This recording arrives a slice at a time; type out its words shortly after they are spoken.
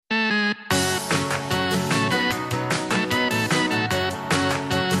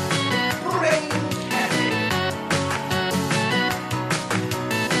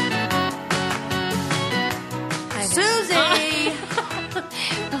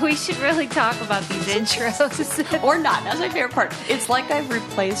We should really talk about these intros. Or not. That's my favorite part. It's like I've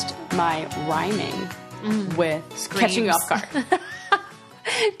replaced my rhyming with catching you off guard.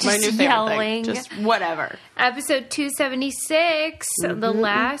 My new favorite yelling. thing. Just whatever. Episode 276, the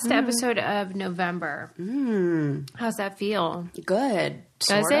last episode of November. How's that feel? Good.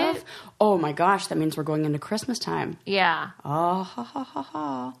 Does sort it? of. Oh my gosh, that means we're going into Christmas time. Yeah. Oh, ha, ha, ha,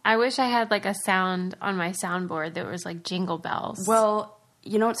 ha. I wish I had like a sound on my soundboard that was like jingle bells. Well,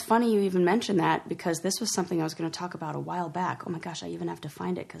 you know, it's funny you even mentioned that because this was something I was going to talk about a while back. Oh my gosh, I even have to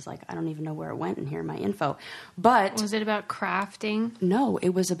find it because like I don't even know where it went in here, my info. But was it about crafting? No, it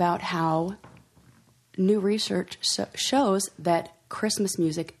was about how new research shows that Christmas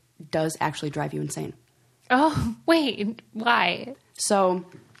music does actually drive you insane. Oh, wait, why? So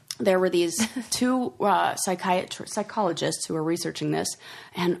there were these two psychologists who were researching this.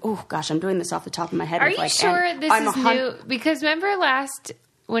 And, oh, gosh, I'm doing this off the top of my head. Are you sure this is new? Because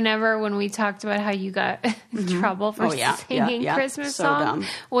remember when we talked about how you got in trouble for singing Christmas songs? Dumb.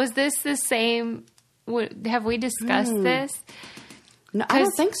 Was this the same? Have we discussed this? No, I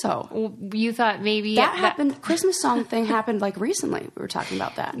don't think so. You thought maybe that happened. Christmas song thing happened like recently. We were talking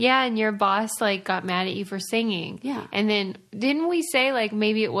about that. Yeah, and your boss like got mad at you for singing. Yeah, and then didn't we say like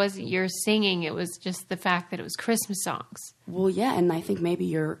maybe it wasn't your singing? It was just the fact that it was Christmas songs. Well, yeah, and I think maybe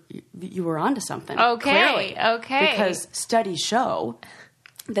you were onto something. Okay, clearly. Okay. Because studies show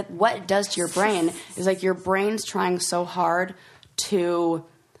that what it does to your brain is like your brain's trying so hard to,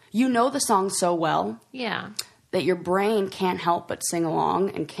 the song so well. Yeah. That your brain can't help but sing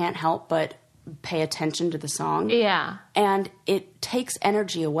along and can't help but pay attention to the song. Yeah. And it takes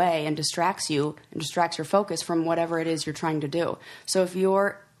energy away and distracts you and distracts your focus from whatever it is you're trying to do. So if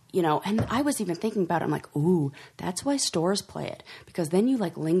you're, and I was even thinking about it, I'm like, ooh, that's why stores play it. Because then you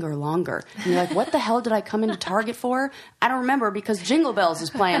like linger longer. And you're like, what the hell did I come into Target for? I don't remember because Jingle Bells is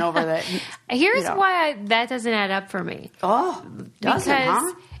playing over the... Here's why that doesn't add up for me. Oh, doesn't,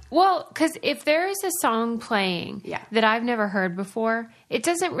 huh? Well, because if there is a song playing that I've never heard before, it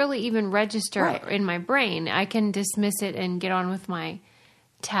doesn't really even register in my brain. I can dismiss it and get on with my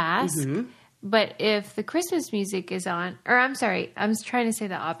task. Mm-hmm. But if the Christmas music is on, or I'm sorry, I'm trying to say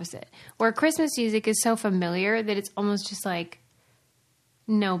the opposite, where Christmas music is so familiar that it's almost just like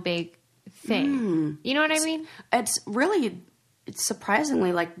no big thing. You know what I mean? It's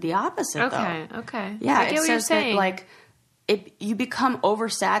surprisingly like the opposite, though. Okay. Yeah, I get what you're saying. That, like, you become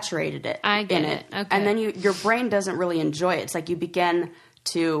oversaturated in it. Okay. And then your brain doesn't really enjoy it. It's like you begin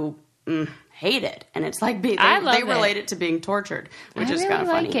to hate it. And it's like they relate it to being tortured, which is kind of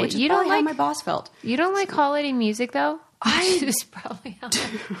funny. It. Which is probably how my boss felt. You don't like holiday music, though? I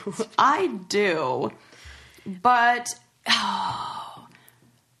do. But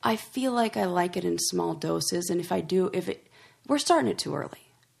I feel like I like it in small doses. And if I do, we're starting it too early.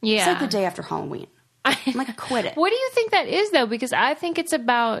 Yeah. It's like the day after Halloween. I'm like, quit it. What do you think that is, though? Because I think it's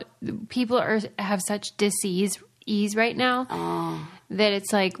about people have such disease right now that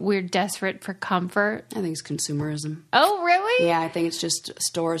it's like we're desperate for comfort. I think it's consumerism. Oh, really? Yeah, I think it's just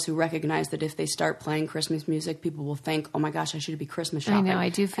stores who recognize that if they start playing Christmas music, people will think, oh my gosh, I should be Christmas shopping. I know, I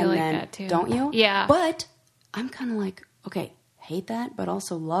do feel like that too. Don't you? Yeah. But I'm kind of like, okay, hate that, but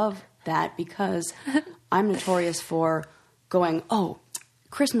also love that because I'm notorious for going, oh,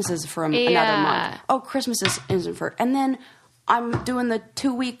 Christmas is for another month. Oh, Christmas isn't for... And then I'm doing the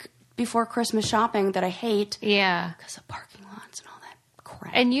 2-week before Christmas shopping that I hate. Yeah. Because of parking lots and all that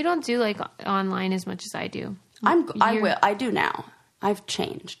crap. And you don't do like online as much as I do. I do now. I've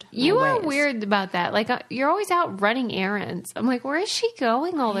changed. You are weird about that. Like you're always out running errands. I'm like, where is she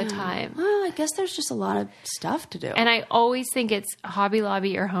going all the time? Well, I guess there's just a lot of stuff to do. And I always think it's Hobby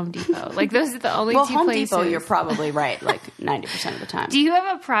Lobby or Home Depot. Like those are the only two Home places. Depot, you're probably right. Like 90% of the time. Do you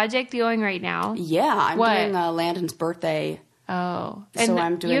have a project going right now? Yeah, I'm doing Landon's birthday. Oh, so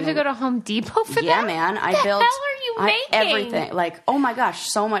I'm doing. You have to go to Home Depot for that? Yeah, man. I built. What the hell are you making? Everything. Like, oh my gosh,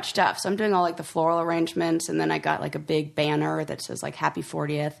 so much stuff. So I'm doing all like the floral arrangements, and then I got like a big banner that says like Happy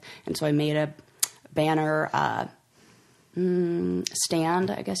 40th, and so I made a banner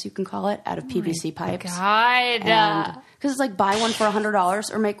stand, I guess you can call it, out of PVC pipes. God, because it's like buy one for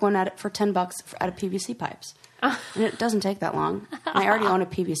 $100 or make one for $10 out of PVC pipes. And it doesn't take that long. I already own a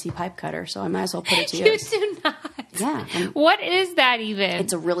PVC pipe cutter, so I might as well put it to use. You do not. Yeah. What is that even?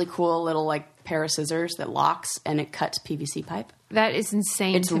 It's a really cool little like pair of scissors that locks and it cuts PVC pipe. That is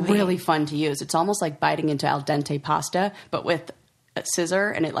insane. It's really fun to use. It's almost like biting into al dente pasta, but with a scissor,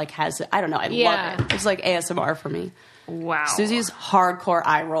 and it like has, I don't know, I love it. It's like ASMR for me. Wow. Susie's hardcore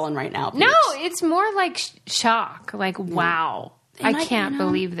eye rolling right now. No, it's more like shock. Like, wow. I can't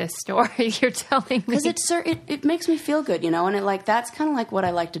believe this story you're telling me. Because it makes me feel good, and that's kind of like what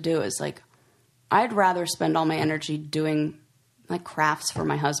I like to do is like, I'd rather spend all my energy doing like crafts for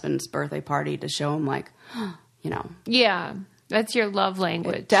my husband's birthday party to show him like, Yeah. That's your love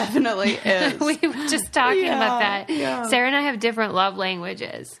language. It definitely is. We were just talking about that. Yeah. Sarah and I have different love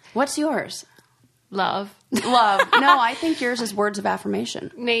languages. What's yours? Love. Love. No, I think yours is words of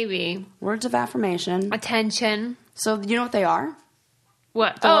affirmation. Maybe. Words of affirmation. Attention. So you know what they are?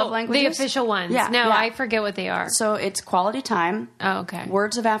 What? The love languages? The official ones. Yeah, no, I forget what they are. So it's quality time. Oh, okay.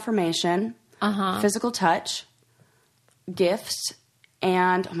 Words of affirmation. Physical touch. Gifts.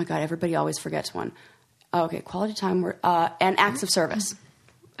 And, oh my God, everybody always forgets one. Okay, quality time, and acts of service.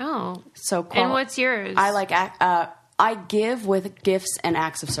 Oh. So and what's yours? I like, I give with gifts and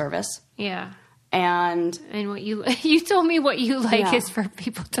acts of service. Yeah. And what you told me what you like is for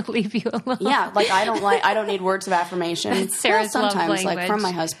people to leave you alone. Yeah, like I don't need words of affirmation. That's Sarah's love language. Like from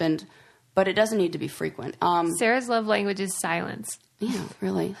my husband, but it doesn't need to be frequent. Sarah's love language is silence. Yeah,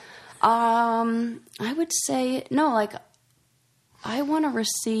 really. I would say no, like I want to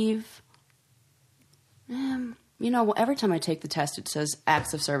receive every time I take the test, it says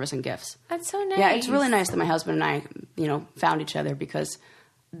acts of service and gifts. That's so nice. Yeah, it's really nice that my husband and I, found each other because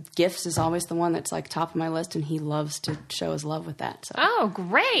gifts is always the one that's like top of my list, and he loves to show his love with that. So. Oh,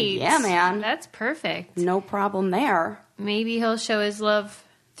 great. Yeah, man. That's perfect. No problem there. Maybe he'll show his love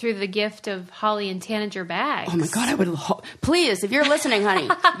through the gift of Holly and Tanager bags. Oh my God, I would please, if you're listening, honey,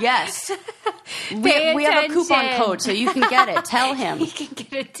 yes. We have a coupon code so you can get it. Tell him. He can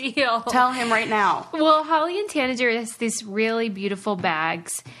get a deal. Tell him right now. Well, Holly and Tanager has these really beautiful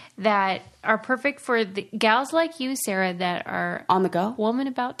bags that are perfect for the gals like you, Sarah, that are on the go. Woman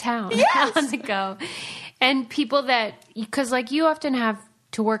about town. Yes. On the go. And people that, because like you often have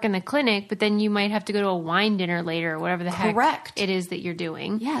to work in the clinic, but then you might have to go to a wine dinner later or whatever the heck it is that you're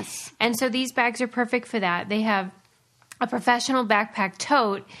doing. Yes. And so these bags are perfect for that. They have a professional backpack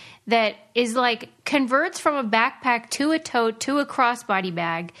tote that is like converts from a backpack to a tote to a crossbody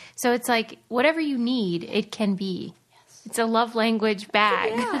bag. So it's like whatever you need, it can be. Yes. It's a love language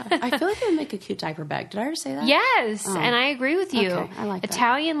bag. Yeah. I feel like it would make a cute diaper bag. Did I ever say that? Yes. Oh. And I agree with you. Okay. I like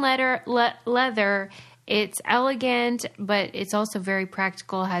Italian leather. It's elegant, but it's also very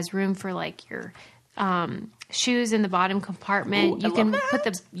practical. It has room for like your shoes in the bottom compartment. Ooh, you can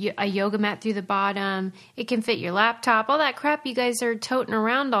put a yoga mat through the bottom. It can fit your laptop. All that crap you guys are toting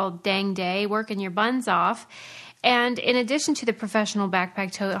around all dang day, working your buns off. And in addition to the professional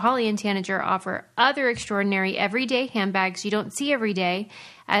backpack tote, Holly and Tanager offer other extraordinary everyday handbags you don't see every day.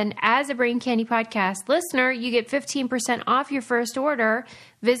 And as a Brain Candy Podcast listener, you get 15% off your first order.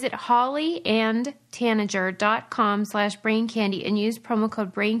 Visit hollyandtanager.com/braincandy and use promo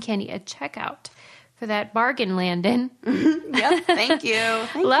code BrainCandy at checkout for that bargain, Landon. Yep, thank you.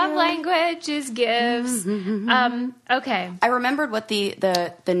 Love language is gifts. Okay. I remembered what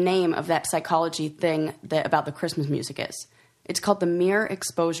the name of that psychology thing about the Christmas music is. It's called the mirror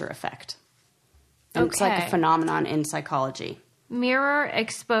exposure effect. And It's like a phenomenon in psychology. Mirror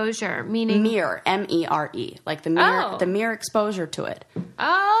exposure, meaning mirror, M-E-R-E, like the mirror exposure to it.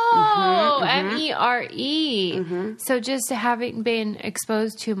 Oh, M-E-R-E. Mm-hmm. So just having been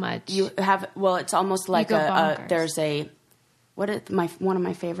exposed too much, it's almost like there's one of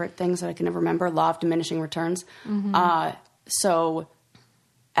my favorite things that I can never remember, law of diminishing returns. Mm-hmm. So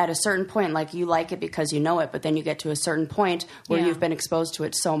at a certain point, like you like it because you know it, but then you get to a certain point where you've been exposed to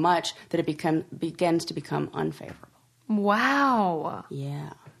it so much that it begins to become unfavorable. Wow. Yeah.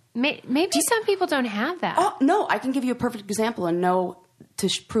 Maybe some people don't have that. Oh, no. I can give you a perfect example and know to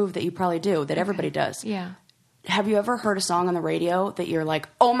prove that you probably do, that everybody does. Yeah. Have you ever heard a song on the radio that you're like,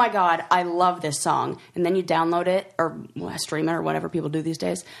 oh my God, I love this song. And then you download it or stream it or whatever people do these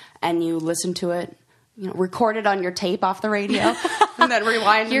days, and you listen to it, record it on your tape off the radio and then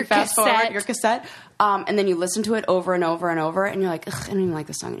rewind and fast forward your cassette. And then you listen to it over and over and over and you're like, ugh, I don't even like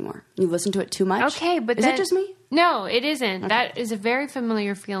this song anymore. You listen to it too much. Okay, but is it just me? No, it isn't. Okay. That is a very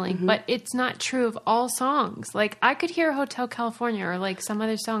familiar feeling, but it's not true of all songs. Like I could hear Hotel California or like some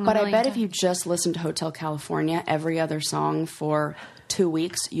other song. But I bet if you just listened to Hotel California, every other song for 2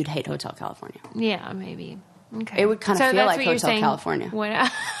 weeks, you'd hate Hotel California. Yeah, maybe. Okay. It would kind of feel like Hotel California.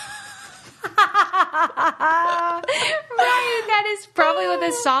 Right, that is probably what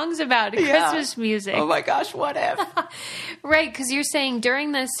the song's about, Christmas music. Oh my gosh, what if? Right, because you're saying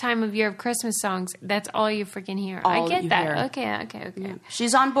during this time of year of Christmas songs, that's all you freaking hear. I get that. Hear. Okay. Yeah.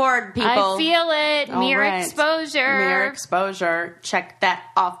 She's on board, people. I feel it. Mere exposure. Mere exposure. Check that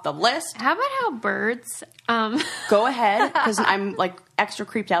off the list. How about how birds... Go ahead, because I'm like extra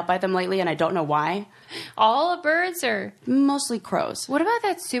creeped out by them lately, and I don't know why. All the birds are mostly crows. What about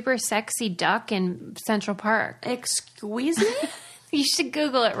that super sexy duck in Central Park? Excuse me? You should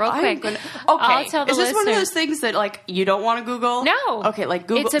Google it real quick. Okay, I'll tell the is this listeners. One of those things that like you don't want to Google? No. Okay, like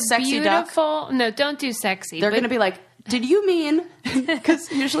Google it's a sexy beautiful, duck. No, don't do sexy. They're going to be like, did you mean? Because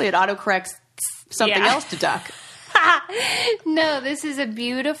usually it autocorrects something else to duck. No, this is a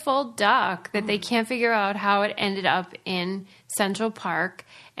beautiful duck that they can't figure out how it ended up in Central Park,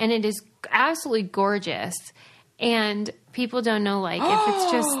 and it is absolutely gorgeous. And people don't know, like, if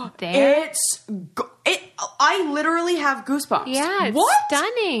it's just there. I literally have goosebumps. Yeah, it's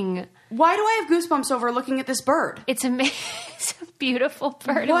stunning. Why do I have goosebumps over looking at this bird? It's amazing. It's a beautiful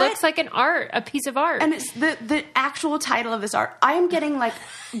bird. What? It looks like a piece of art. And it's the actual title of this art. I am getting like...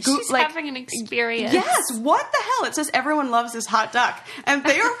 She's having an experience. Yes, what the hell? It says everyone loves this hot duck. And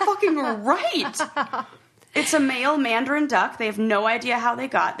they are fucking right. It's a male mandarin duck. They have no idea how they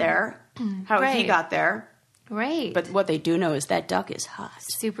got there, how he got there. Right. But what they do know is that duck is hot.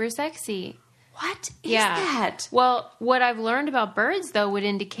 Super sexy. What is that? Well, what I've learned about birds, though, would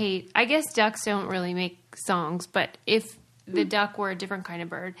indicate... I guess ducks don't really make songs, but if the duck were a different kind of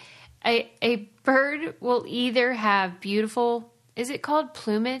bird, a bird will either have beautiful... Is it called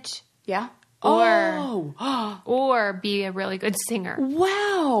plumage? Yeah. Or be a really good singer.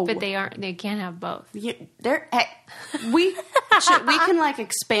 Wow. But they aren't. They can't have both. We can like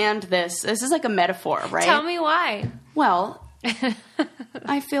expand this. This is like a metaphor, right? Tell me why. Well,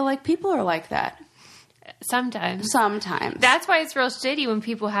 I feel like people are like that. Sometimes. That's why it's real shitty when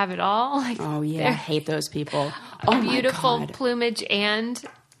people have it all. Like, oh yeah, I hate those people. Beautiful plumage and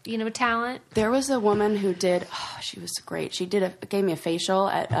talent. There was a woman who did. Oh, she was great. She gave me a facial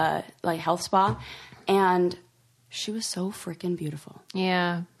at like health spa, and she was so freaking beautiful.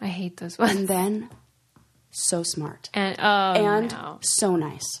 Yeah, I hate those ones. And then so smart and so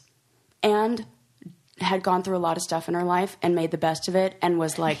nice, and had gone through a lot of stuff in her life and made the best of it, and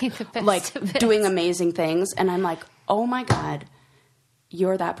was like doing amazing things. And I'm like, oh my God,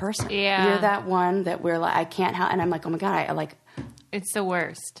 you're that person. Yeah, you're that one that we're like, I can't help. And I'm like, oh my God, I like. It's the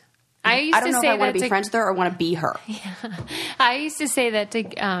worst. I don't know if I want to be friends with her or want to be her. Yeah. I used to say that to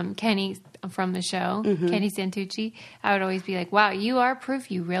Kenny from the show, Kenny Santucci. I would always be like, wow, you are proof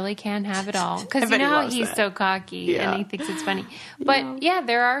you really can have it all. Because you know how he's so cocky and he thinks it's funny. But yeah,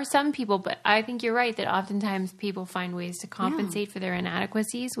 there are some people, but I think you're right that oftentimes people find ways to compensate for their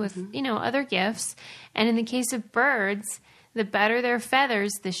inadequacies with, other gifts. And in the case of birds, the better their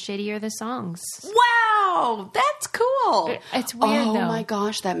feathers, the shittier the songs. Wow, that's cool. It's weird, though. Oh my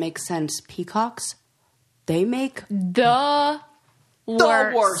gosh, that makes sense. Peacocks, they make the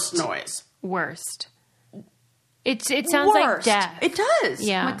worst noise. Worst. It sounds like death. It does.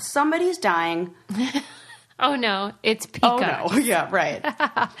 Yeah. Like somebody's dying. Oh no, it's peacock. Oh no, yeah, right.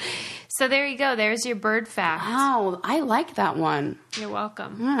 So there you go. There's your bird fact. Wow, I like that one. You're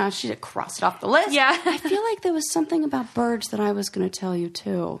welcome. I should have crossed it off the list. Yeah. I feel like there was something about birds that I was going to tell you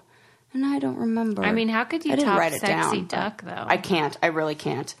too, and I don't remember. I mean, how could you top sexy duck, though? I can't. I really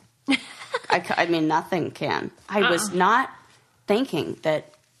can't. I mean, nothing can. I was not thinking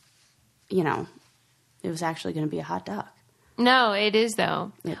that, it was actually going to be a hot duck. No, it is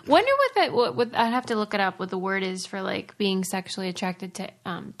though. Yeah. Wonder what I'd have to look it up. What the word is for like being sexually attracted to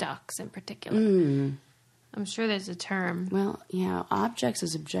ducks in particular. I'm sure there's a term. Well, yeah, objects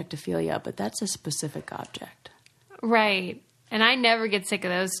is objectophilia, but that's a specific object, right? And I never get sick of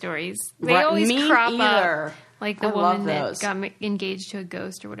those stories. They always crop up, like the woman that got engaged to a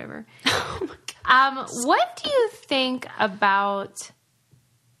ghost or whatever. Oh my God. What do you think about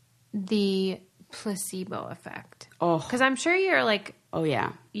the placebo effect? Oh, because I'm sure you're like, oh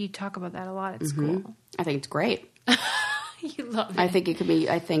yeah, you talk about that a lot at school. I think it's great. You love it. I think it could be.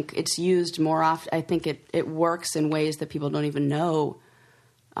 I think it's used more often. I think it works in ways that people don't even know.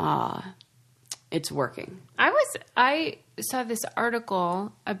 It's working. I saw this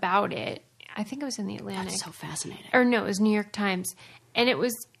article about it. I think it was in the Atlantic. That's so fascinating. Or no, it was New York Times, and it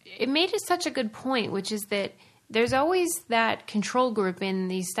made it such a good point, which is that there's always that control group in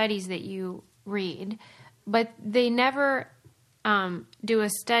these studies that you read, but they never do a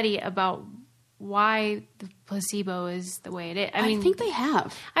study about why the placebo is the way it is. I think they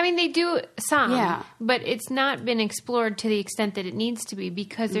have. I mean, they do some, but it's not been explored to the extent that it needs to be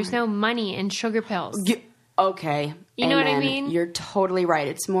because there's no money in sugar pills. okay. You know what I mean? You're totally right.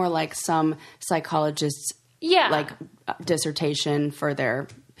 It's more like some psychologists, dissertation for their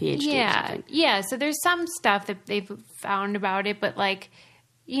PhD. Yeah. Or something. Yeah. So there's some stuff that they've found about it, but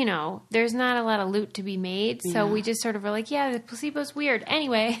there's not a lot of loot to be made. So we just sort of were like, the placebo's weird.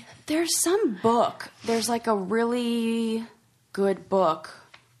 Anyway. There's some book. There's like a really good book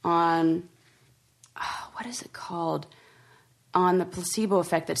on, what is it called? On the placebo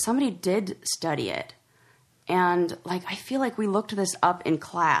effect that somebody did study it. And I feel like we looked this up in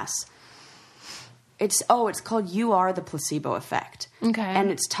class. It's called You Are the Placebo Effect. Okay.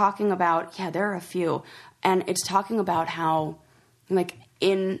 And it's talking about, there are a few. And it's talking about how,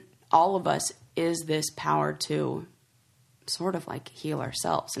 in all of us is this power to sort of heal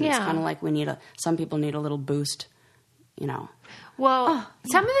ourselves. And it's kind of like some people need a little boost, Well,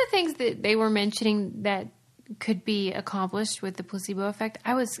 some of the things that they were mentioning that could be accomplished with the placebo effect.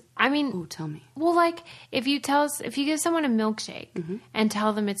 Ooh, tell me. Well, if you give someone a milkshake and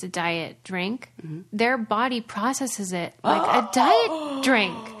tell them it's a diet drink, their body processes it like a diet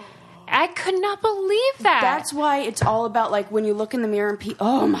drink. I could not believe that. That's why it's all about when you look in the mirror and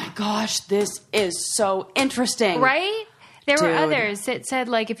oh my gosh, this is so interesting. Right? There were others that said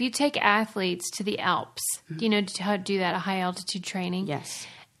if you take athletes to the Alps, to do that, a high altitude training. Yes.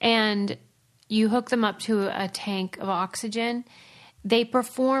 And you hook them up to a tank of oxygen, they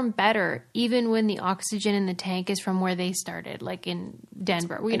perform better even when the oxygen in the tank is from where they started, like in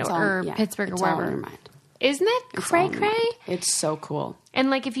Denver, or Pittsburgh or wherever. All in your mind. Isn't that cray-cray? It's so cool.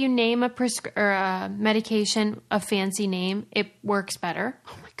 And if you name a medication a fancy name, it works better.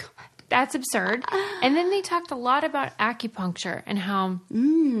 Oh my God. That's absurd. And then they talked a lot about acupuncture and how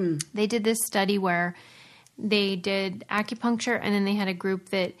they did this study where they did acupuncture and then they had a group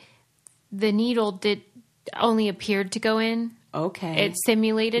that the needle only appeared to go in. Okay. It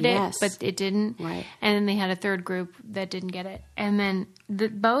simulated it, but it didn't. Right. And then they had a third group that didn't get it. And then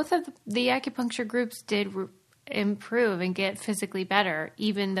both of the acupuncture groups did improve and get physically better,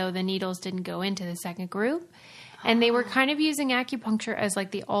 even though the needles didn't go into the second group. And they were kind of using acupuncture as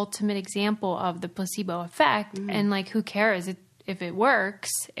the ultimate example of the placebo effect. And who cares? If it works,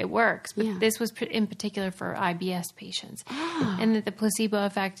 it works. But this was in particular for IBS patients. And that the placebo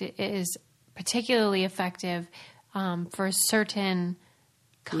effect is particularly effective for certain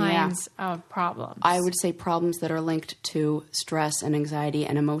kinds of problems. I would say problems that are linked to stress and anxiety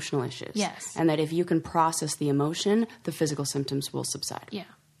and emotional issues. Yes. And that if you can process the emotion, the physical symptoms will subside. Yeah.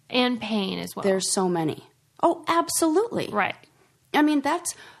 And pain as well. There's so many. Oh, absolutely. Right.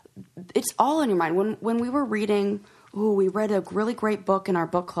 It's all in your mind. When we were reading... Ooh, we read a really great book in our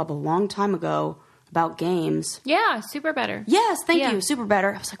book club a long time ago about games. Yeah, Super Better. Yes, thank you, Super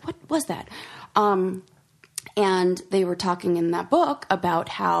Better. I was like, what was that? And they were talking in that book about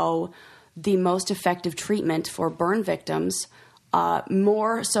how the most effective treatment for burn victims,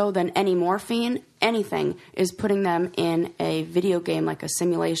 more so than any morphine, anything, is putting them in a video game like a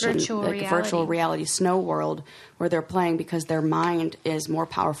simulation, a virtual reality snow world where they're playing because their mind is more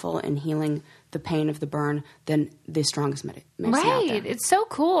powerful in healing the pain of the burn than the strongest medicine out there. It's so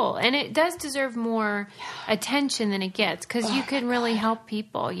cool. And it does deserve more attention than it gets because you can really help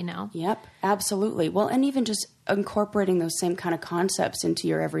people, Yep, absolutely. Well, and even just incorporating those same kind of concepts into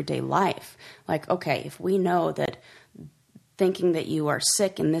your everyday life. Okay, if we know that thinking that you are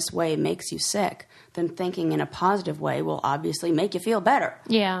sick in this way makes you sick, then thinking in a positive way will obviously make you feel better.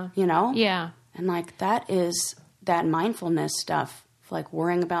 Yeah. Yeah. And that is that mindfulness stuff.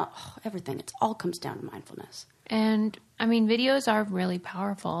 Worrying about everything. It all comes down to mindfulness. And, videos are really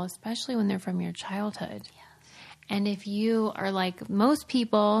powerful, especially when they're from your childhood. Yes. And if you are like most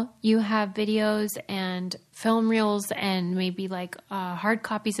people, you have videos and film reels and maybe hard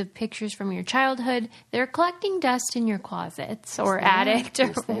copies of pictures from your childhood. They're collecting dust in your closets or attic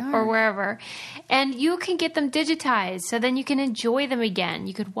or wherever. And you can get them digitized so then you can enjoy them again.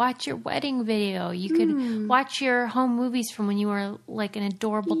 You could watch your wedding video. You could watch your home movies from when you were an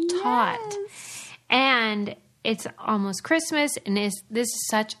adorable tot. And it's almost Christmas, and this is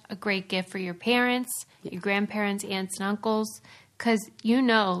such a great gift for your parents, your grandparents, aunts, and uncles, because you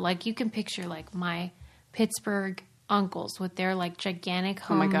can picture my Pittsburgh uncles with their gigantic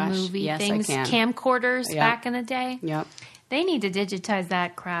home movie things, camcorders back in the day. Yep. They need to digitize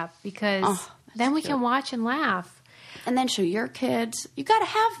that crap because then we can watch and laugh. And then show your kids. You got to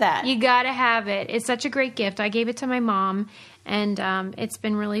have that. You got to have it. It's such a great gift. I gave it to my mom, and it's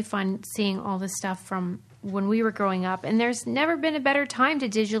been really fun seeing all the stuff from when we were growing up. And there's never been a better time to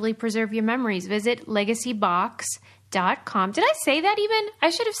digitally preserve your memories. Visit legacybox.com. Did I say that even? I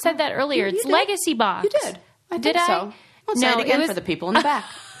should have said that earlier. It's Legacy Box. You did. I did so. I'll say it again for the people in the back.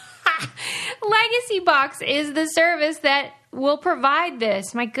 Legacy Box is the service that will provide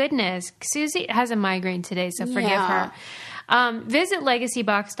this. My goodness. Susie has a migraine today, so forgive her. Visit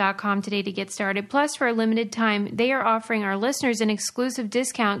legacybox.com today to get started. Plus, for a limited time, they are offering our listeners an exclusive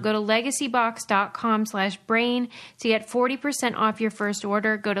discount. Go to legacybox.com/brain to get 40% off your first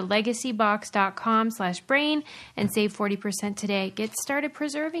order. Go to legacybox.com/brain and save 40% today. Get started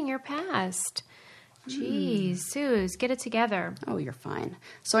preserving your past. Jeez, Suze, get it together. Oh, you're fine.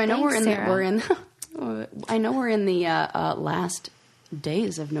 So I know we're in the last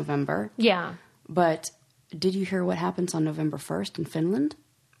days of November. Yeah. But did you hear what happens on November 1st in Finland?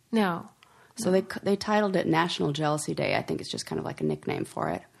 No. So they titled it National Jealousy Day. I think it's just kind of like a nickname for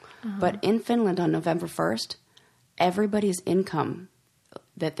it. But in Finland on November 1st, everybody's income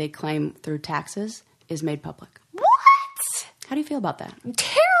that they claim through taxes is made public. What? How do you feel about that?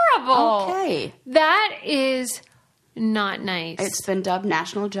 Terrible. Okay. That is not nice. It's been dubbed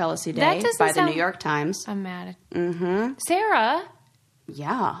National Jealousy Day by the New York Times. I'm mad. Mm-hmm. Sarah?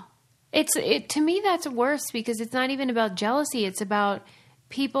 Yeah. To me, that's worse because it's not even about jealousy. It's about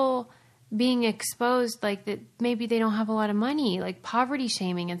people being exposed, like that maybe they don't have a lot of money, like poverty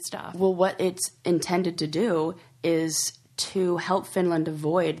shaming and stuff. Well, what it's intended to do is to help Finland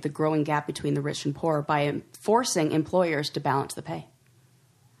avoid the growing gap between the rich and poor by forcing employers to balance the pay.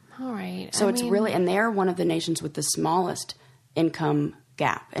 All right. So and they're one of the nations with the smallest income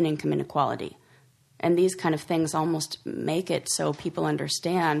gap and income inequality. And these kind of things almost make it so people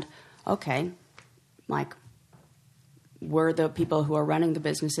understand, okay, like we're the people who are running the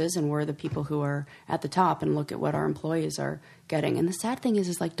businesses and we're the people who are at the top, and look at what our employees are getting. And the sad thing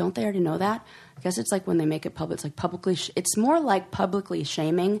is like, don't they already know that? I guess it's like when they make it public, it's like it's more like publicly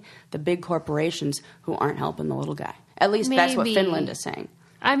shaming the big corporations who aren't helping the little guy. At least that's what Finland is saying.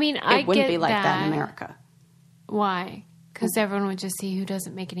 I mean, it wouldn't be like that in America. Why? Because everyone would just see who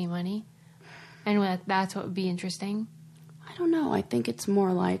doesn't make any money? And that's what would be interesting? I don't know. I think it's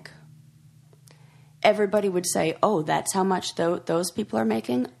more like everybody would say, oh, that's how much those people are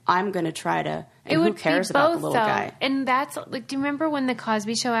making? I'm going to try to... And who cares about the little guy? And that's... like, do you remember when the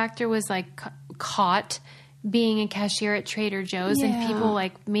Cosby Show actor was, like, caught being a cashier at Trader Joe's? Yeah. And people,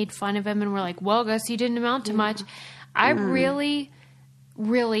 like, made fun of him and were like, well, guess he didn't amount to much. I really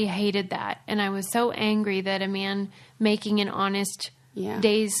hated that. And I was so angry that a man making an honest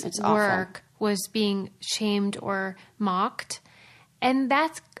day's work was being shamed or mocked. And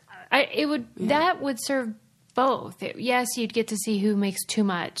that would serve both. Yes, you'd get to see who makes too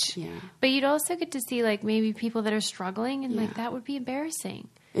much. Yeah. But you'd also get to see like maybe people that are struggling, and like that would be embarrassing.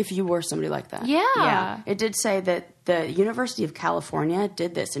 If you were somebody like that. Yeah. Yeah. It did say that the University of California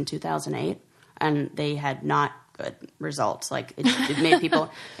did this in 2008, and they had not good results. Like it made people.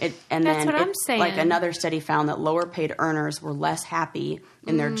 That's what I'm saying. Like another study found that lower paid earners were less happy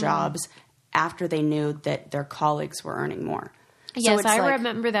in their jobs after they knew that their colleagues were earning more. Yes, I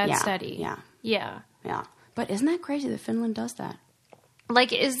remember that study. Yeah. Yeah. Yeah. But isn't that crazy that Finland does that?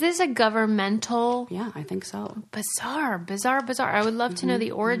 Like, is this a governmental... Yeah, I think so. Bizarre. I would love to know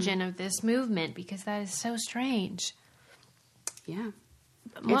the origin of this movement, because that is so strange. Yeah.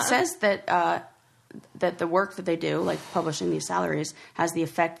 It says that that the work that they do, like publishing these salaries, has the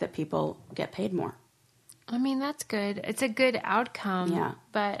effect that people get paid more. I mean, that's good. It's a good outcome. Yeah.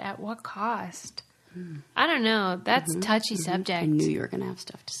 But at what cost? I don't know. That's a touchy subject. I knew you were going to have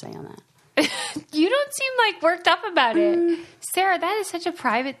stuff to say on that. You don't seem like worked up about it. Sarah, that is such a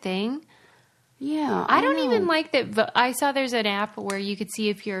private thing. Yeah. I don't even like that. I saw there's an app where you could see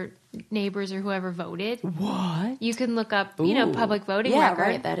if your neighbors or whoever voted. What? You can look up, public voting record. Yeah,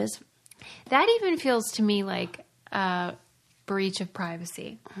 right. That is. That even feels to me like a breach of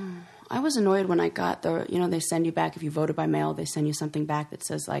privacy. I was annoyed when I got they send you back, if you voted by mail, they send you something back that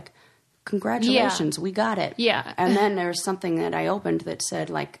says like, congratulations, we got it. Yeah. And then there's something that I opened that said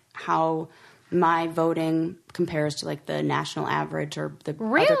like how my voting compares to like the national average or the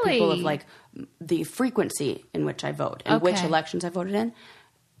other people of like the frequency in which I vote and which elections I voted in.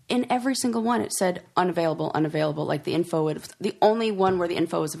 In every single one, it said unavailable. Like the info, the only one where the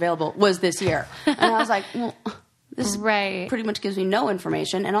info was available was this year. And I was like, well, this pretty much gives me no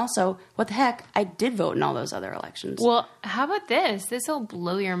information. And also, what the heck? I did vote in all those other elections. Well, how about this? This will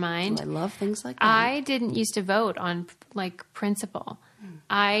blow your mind. So I love things like that. I didn't used to vote on like principle.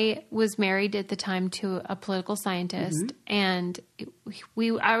 I was married at the time to a political scientist, and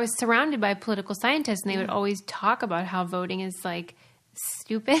I was surrounded by political scientists, and they would always talk about how voting is like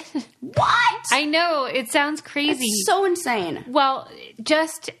stupid. What? I know, it sounds crazy. It's so insane. Well,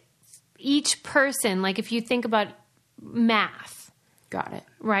 just each person, like if you think about math, Got it.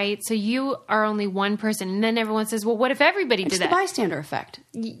 Right? So you are only one person. And then everyone says, well, what if everybody did that? It's the bystander effect.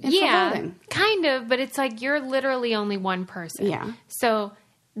 Yeah, kind of. But it's like you're literally only one person. Yeah. So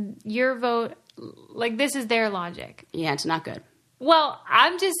your vote, like this is their logic. Yeah, it's not good. Well,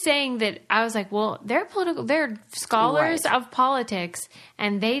 I'm just saying that I was like, well, they're scholars of politics,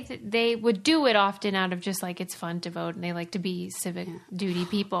 and they would do it often out of just like it's fun to vote, and they like to be civic duty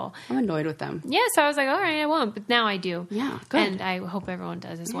people. I'm annoyed with them. Yeah, so I was like, all right, I won't, but now I do. Yeah, good. And I hope everyone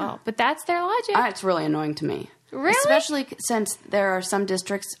does as well. But that's their logic. It's really annoying to me. Really? Especially since there are some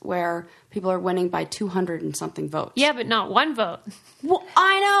districts where people are winning by 200 and something votes. Yeah, but not one vote. Well,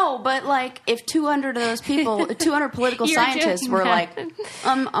 I know, but like if 200 of those people, 200 political scientists were like,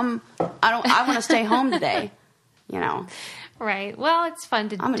 I want to stay home today, you know. Right. Well, it's fun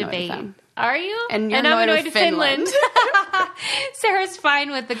to debate. Are you? And I'm annoyed with Finland. Sarah's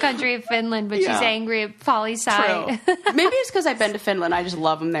fine with the country of Finland, but she's angry at poli-sci. Maybe it's because I've been to Finland. I just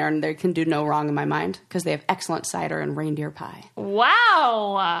love them there, and they can do no wrong in my mind because they have excellent cider and reindeer pie.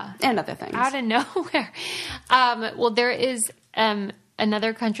 Wow. And other things. Out of nowhere. Well, there is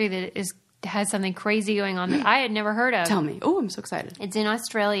another country that has something crazy going on that I had never heard of. Tell me. Oh, I'm so excited. It's in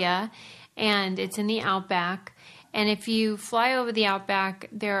Australia, and it's in the outback. And if you fly over the outback,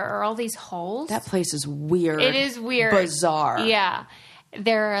 there are all these holes. That place is weird. It is weird. Bizarre. Yeah.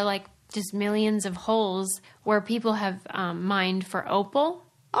 There are like just millions of holes where people have mined for opal.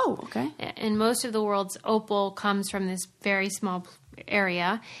 Oh, okay. And most of the world's opal comes from this very small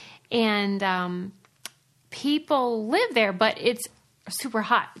area. And people live there, but it's super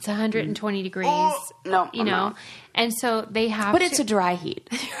hot. It's 120 degrees. Oh, no, you know. not. And so they have But it's a dry heat.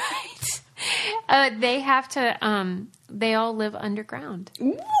 Right. They have to, they all live underground.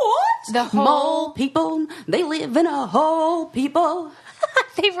 What? The whole... Mole people, they live in a hole, people.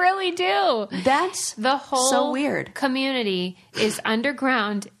 They really do. That's the whole so weird. Community is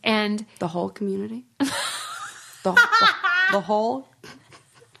underground, and... The whole community? the whole?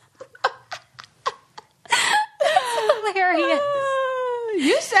 That's hilarious.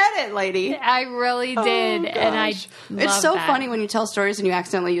 You said it, lady. I really did, and I love It's so that. funny when you tell stories and you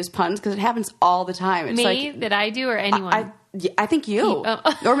accidentally use puns because it happens all the time. It's Me? That I do, or anyone? I think you.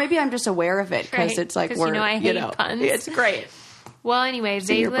 Or maybe I'm just aware of it because it's like we're, I hate puns. It's great. Well, anyway,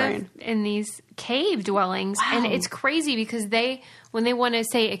 they live in these cave dwellings, and it's crazy because when they want to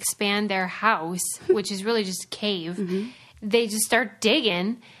say expand their house, which is really just a cave, they just start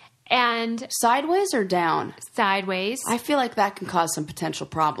digging. And sideways or down? Sideways. I feel like that can cause some potential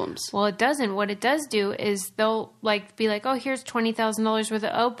problems. Well, it doesn't. What it does do is they'll be like, oh, here's $20,000 worth of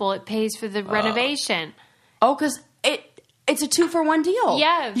opal. It pays for the renovation. Oh, because it's a 2-for-1 deal.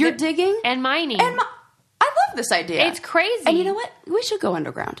 Yeah. You're digging. And mining. And I love this idea. It's crazy. And you know what? We should go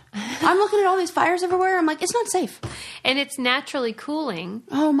underground. I'm looking at all these fires everywhere. I'm like, it's not safe. And it's naturally cooling.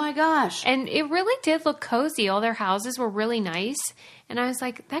 Oh, my gosh. And it really did look cozy. All their houses were really nice. And I was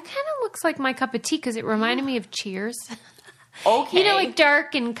like, that kind of looks like my cup of tea because it reminded me of Cheers. Okay. You know, like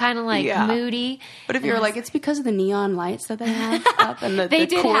dark and kind of like moody. But if you're like, it's because of the neon lights that they had up and they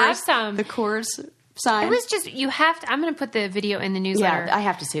did have some. The Coors sign. It was just, I'm going to put the video in the newsletter. Yeah, I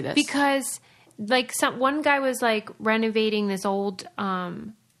have to see this. Because like one guy was like renovating this old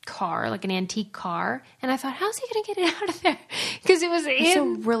car, like an antique car, and I thought, how's he going to get it out of there? Because it was in a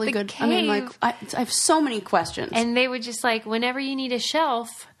really the good cave. I mean, like I have so many questions, and they were just like, whenever you need a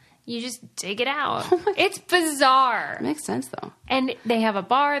shelf, you just dig it out. It's bizarre. It makes sense though. And they have a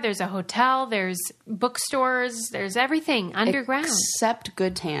bar, there's a hotel, there's bookstores, there's everything underground, except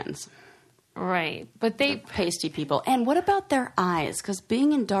good tans. Right, but they're pasty people. And what about their eyes? Because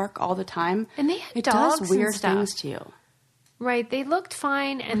being in dark all the time, and they have it dogs does weird and stuff. things to you. Right, they looked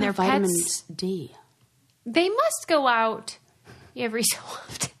fine, and their vitamin pets. D. They must go out every so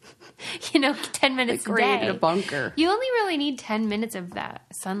often. 10 minutes a day. In a bunker. You only really need 10 minutes of that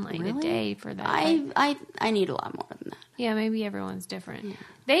sunlight a day for that. I need a lot more than that. Yeah, maybe everyone's different. Yeah.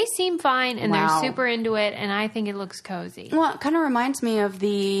 They seem fine, and they're super into it, and I think it looks cozy. Well, it kind of reminds me of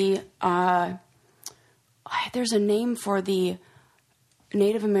the... there's a name for the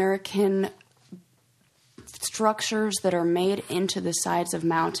Native American structures that are made into the sides of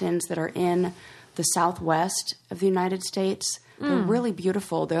mountains that are in the southwest of the United States. They're really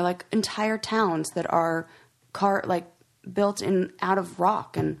beautiful. They're like entire towns that are built out of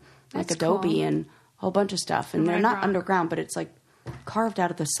rock and like adobe and a whole bunch of stuff. And they're not underground, but it's like carved out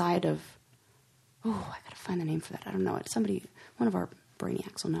of the side of... Oh, I gotta find the name for that. I don't know. It's one of our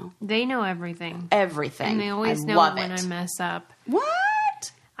brainiacs will know. They know everything. Everything. And they always know when I mess up.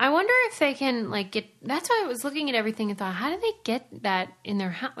 What? I wonder if they can get... That's why I was looking at everything and thought, how do they get that in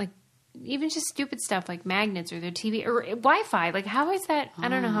their house? Like, even just stupid stuff like magnets or their TV or Wi-Fi. Like, how is that? I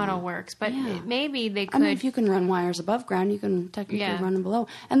don't know how it all works, but maybe they could. I mean, if you can run wires above ground, you can technically run them below.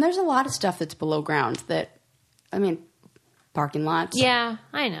 And there's a lot of stuff that's below ground that, I mean, parking lots. Yeah,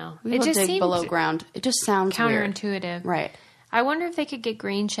 I know. It just seems below ground. It just sounds counterintuitive. Weird. Right. I wonder if they could get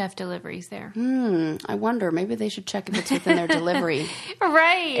Green Chef deliveries there. I wonder. Maybe they should check if it's within their delivery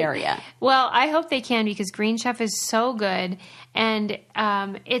area. Well, I hope they can because Green Chef is so good. And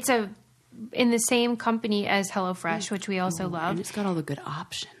it's in the same company as HelloFresh, which we also love. And it's got all the good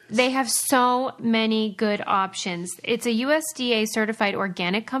options. They have so many good options. It's a USDA certified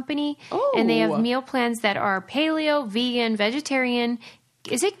organic company. Oh. And they have meal plans that are paleo, vegan, vegetarian.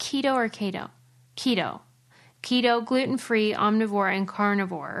 Is it keto or keto? Keto, gluten-free, omnivore, and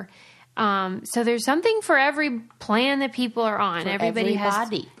carnivore. So there's something for every plan that people are on. Everybody has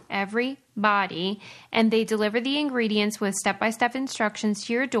everybody. And they deliver the ingredients with step-by-step instructions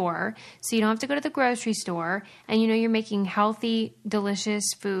to your door, so you don't have to go to the grocery store. And you're making healthy, delicious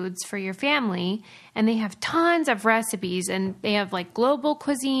foods for your family. And they have tons of recipes, and they have like global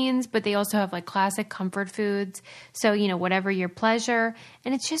cuisines, but they also have like classic comfort foods. So, whatever your pleasure.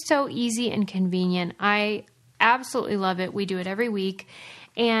 And it's just so easy and convenient. I absolutely love it. We do it every week.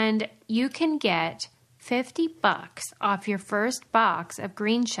 And you can get $50 off your first box of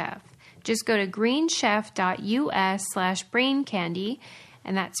Green Chef. Just go to greenchef.us/braincandy,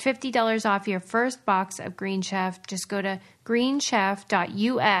 and that's $50 off your first box of Green Chef. Just go to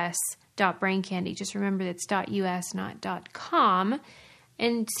greenchef.us.braincandy. Just remember that's .us, not .com.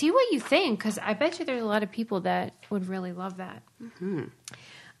 And see what you think, because I bet you there's a lot of people that would really love that. Mm-hmm.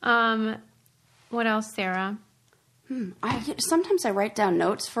 What else, Sarah? Sometimes I write down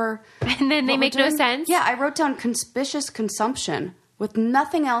notes for... And then they make no sense? Yeah, I wrote down conspicuous consumption with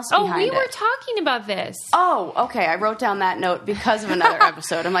nothing else behind it. Oh, we were talking about this. Oh, okay. I wrote down that note because of another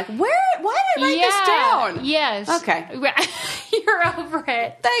episode. I'm like, why did I write this down? Yes. Okay. You're over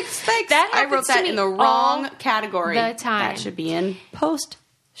it. Thanks. I wrote that in the wrong category. The time. That should be in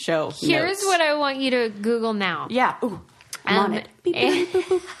post-show Here's notes. what I want you to Google now. Yeah. Ooh. I'm on it. Beep, beep,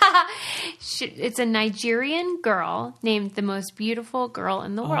 boop, boop. It's a Nigerian girl named the most beautiful girl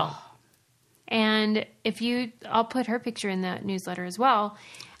in the world. And I'll put her picture in the newsletter as well.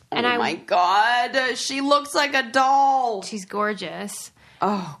 And my God. She looks like a doll. She's gorgeous.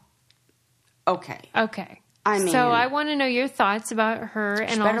 Oh. Okay. I mean. So I want to know your thoughts about her.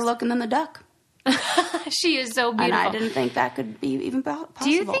 She's better looking than the duck. She is so beautiful. And I didn't think that could be even possible.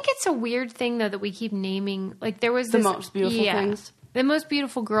 Do you think it's a weird thing, though, that we keep naming? Like, there was this... The most beautiful things? The most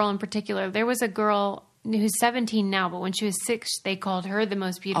beautiful girl in particular. There was a girl who's 17 now, but when she was 6, they called her the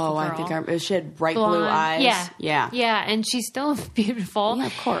most beautiful girl. I think she had bright blue eyes. Yeah, and she's still beautiful. Yeah,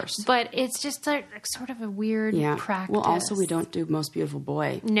 of course. But it's just like sort of a weird practice. Well, also, we don't do most beautiful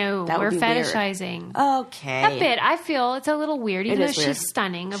boy. No, we're fetishizing. Weird. Okay. A bit. I feel it's a little weird, even though weird. she's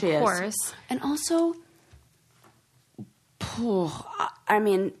stunning, of course. And also, I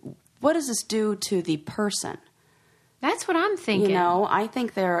mean, what does this do to the person? That's what I'm thinking. I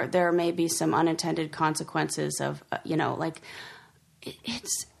think there may be some unintended consequences of, like,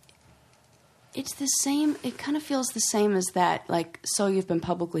 it's the same. It kind of feels the same as that, like, so you've been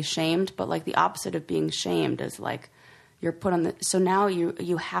publicly shamed, but like the opposite of being shamed is like you're put on so now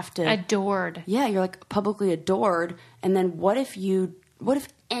you have to adored. Yeah, you're like publicly adored, and then what if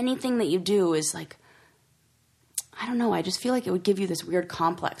anything that you do is like, I don't know. I just feel like it would give you this weird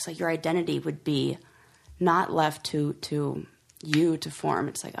complex, like your identity would be not left to you to form.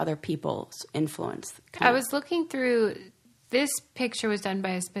 It's like other people's influence. I was looking through, this picture was done by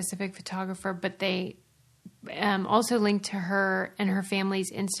a specific photographer, but they also linked to her and her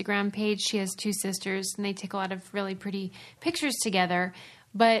family's Instagram page. She has 2 sisters, and they take a lot of really pretty pictures together.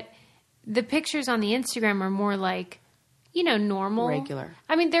 But the pictures on the Instagram are more like, normal. Regular.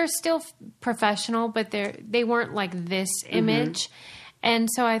 I mean, they're still professional, but they weren't like this image. And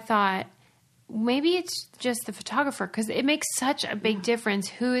so I thought, maybe it's just the photographer, because it makes such a big difference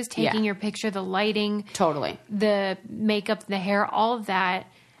who is taking your picture, the lighting. Totally. The makeup, the hair, all of that.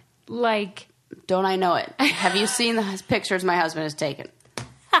 Like... Don't I know it? Have you seen the pictures my husband has taken?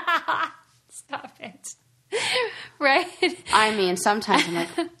 Stop it. Right? I mean, sometimes I'm like,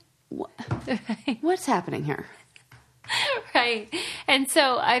 what's happening here? Right. And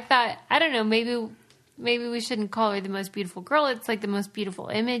so I thought, I don't know, maybe we shouldn't call her the most beautiful girl. It's like the most beautiful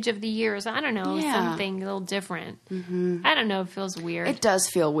image of the year. So I don't know, something a little different. Mm-hmm. I don't know. It feels weird. It does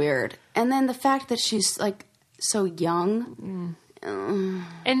feel weird. And then the fact that she's like so young.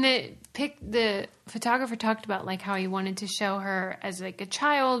 And the photographer talked about like how he wanted to show her as like a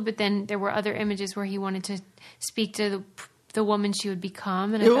child, but then there were other images where he wanted to speak to the woman she would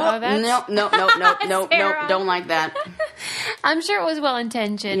become. And I thought, that's... No, don't like that. I'm sure it was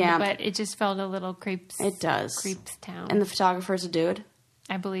well-intentioned, but it just felt a little creeps. It does. Creeps town. And the photographer's a dude?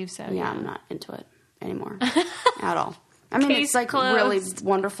 I believe so. Yeah, I'm not into it anymore at all. I mean, it's like closed. Really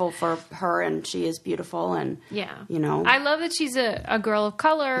wonderful for her, and she is beautiful, and you know, I love that she's a girl of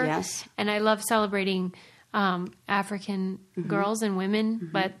color. Yes, and I love celebrating African girls and women.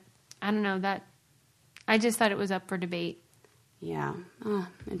 But I don't know that. I just thought it was up for debate. Yeah,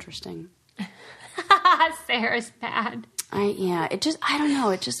 interesting. Sarah's bad. I don't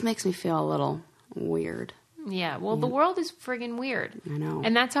know. It just makes me feel a little weird. Yeah, well, the world is friggin' weird. I know.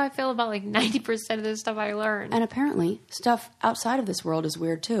 And that's how I feel about like 90% of the stuff I learn. And apparently, stuff outside of this world is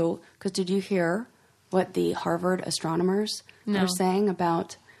weird too. Because did you hear what the Harvard astronomers are saying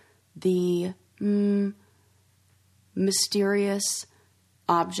about the mysterious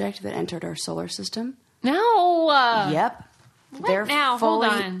object that entered our solar system? No! Yep. What now? Hold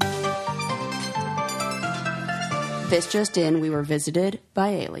on. This just in, we were visited by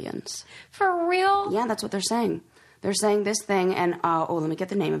aliens. For real? Yeah, that's what they're saying. They're saying this thing, and let me get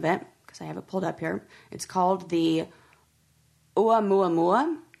the name of it, because I have it pulled up here. It's called the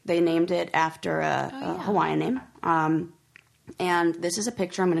Oumuamua. They named it after a Hawaiian name. And this is a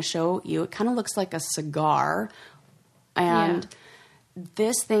picture I'm going to show you. It kind of looks like a cigar. And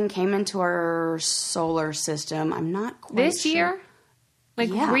this thing came into our solar system. I'm not quite this sure. Year? Like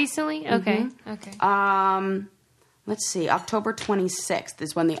recently? Okay. Okay. Let's see, October 26th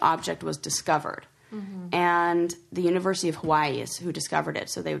is when the object was discovered. And the University of Hawaii is who discovered it,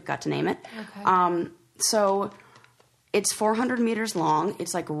 so they got to name it. Okay. So it's 400 meters long.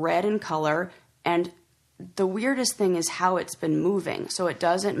 It's like red in color. And the weirdest thing is how it's been moving. So it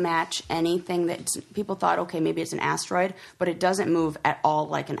doesn't match anything that people thought, okay, maybe it's an asteroid, but it doesn't move at all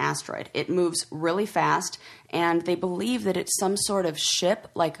like an asteroid. It moves really fast, and they believe that it's some sort of ship,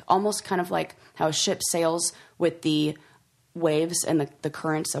 like almost kind of like how a ship sails with the waves and the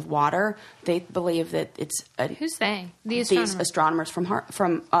currents of water. They believe that it's... Who's they? The astronomers? These astronomers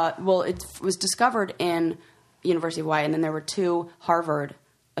from it was discovered in University of Hawaii, and then there were two Harvard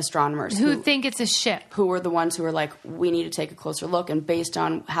astronomers who think it's a ship, who were the ones who were like, we need to take a closer look, and based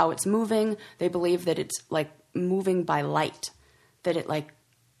on how it's moving, they believe that it's like moving by light, that it like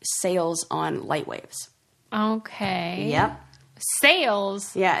sails on light waves. Okay. Yep.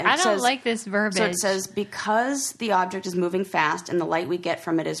 Sails? Yeah. I don't like this verbiage. So it says, because the object is moving fast and the light we get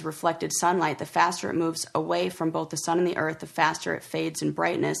from it is reflected sunlight, the faster it moves away from both the sun and the earth, the faster it fades in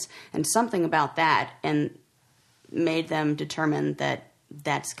brightness, and something about that, and made them determine that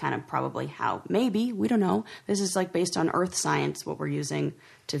that's kind of probably how, maybe, we don't know. This is like based on earth science, what we're using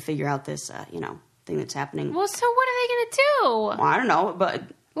to figure out this, thing that's happening. Well, so what are they going to do? Well, I don't know, but...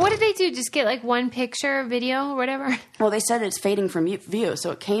 What did they do? Just get like one picture, video, or whatever? Well, they said it's fading from view.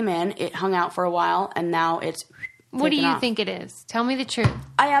 So it came in, it hung out for a while, and now it's What do you think it is? Tell me the truth.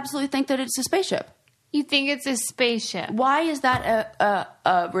 I absolutely think that it's a spaceship. You think it's a spaceship? Why is that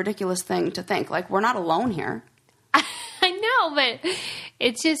a ridiculous thing to think? Like, we're not alone here. I know, but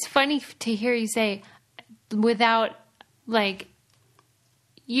it's just funny to hear you say without, like,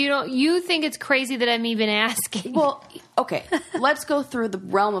 you think it's crazy that I'm even asking. Well, okay, let's go through the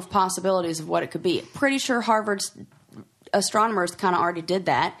realm of possibilities of what it could be. Pretty sure Harvard's astronomers kind of already did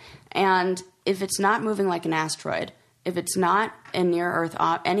that. And if it's not moving like an asteroid, if it's not a near-Earth,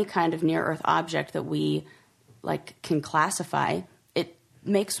 any kind of near-Earth object that we like can classify,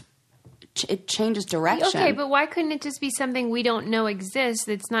 it changes direction. Okay, but why couldn't it just be something we don't know exists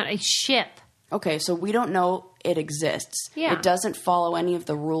that's not a ship? Okay, so we don't know it exists. Yeah. It doesn't follow any of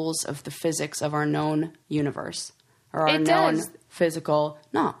the rules of the physics of our known universe. Or our known physical...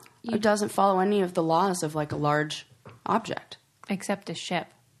 No, it doesn't follow any of the laws of like a large object. Except a ship.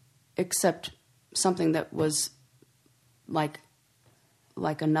 Except something that was like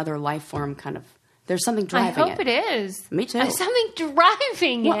another life form kind of... There's something driving it. I hope it is. Me too. There's something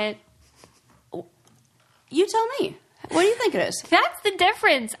driving it. You tell me. What do you think it is? That's the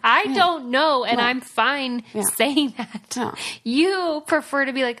difference. I don't know, and I'm fine saying that. Yeah. You prefer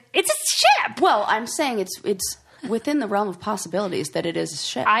to be like, it's a ship! Well, I'm saying it's within the realm of possibilities that it is a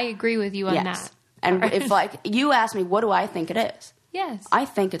ship. I agree with you on that. And if like you ask me, what do I think it is? Yes. I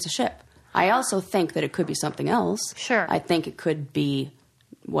think it's a ship. I also think that it could be something else. Sure. I think it could be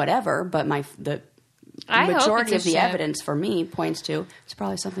whatever, but the majority of the evidence for me points to it's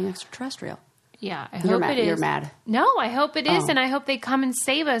probably something extraterrestrial. Yeah, I hope it is. You're mad. No, I hope it is, and I hope they come and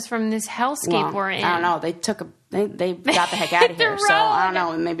save us from this hellscape we're in. I don't know. They got the heck out of here. So I don't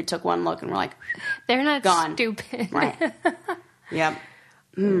know. Maybe took one look and we're like, they're not gone. Stupid, right? Yep.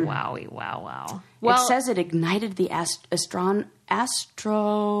 Wowie, wow. Well, it says it ignited the astronomic.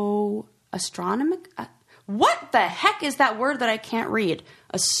 What the heck is that word that I can't read?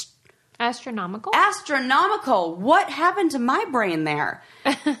 Astronomical? Astronomical. What happened to my brain there?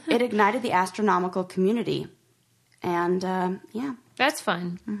 It ignited the astronomical community. And, yeah. That's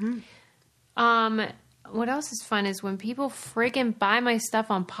fun. Mm-hmm. What else is fun is when people friggin' buy my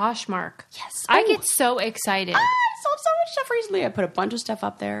stuff on Poshmark. Yes. I get so excited. I sold so much stuff recently. I put a bunch of stuff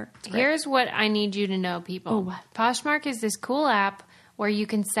up there. Here's what I need you to know, people. Oh, what? Poshmark is this cool app where you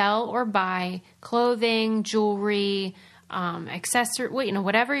can sell or buy clothing, jewelry, accessory,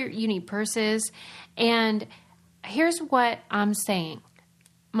 whatever you need, purses. And here's what I'm saying.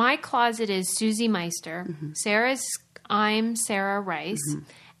 My closet is Susie Meister. Mm-hmm. I'm Sarah Rice.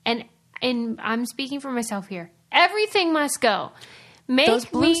 Mm-hmm. And I'm speaking for myself here. Everything must go. Those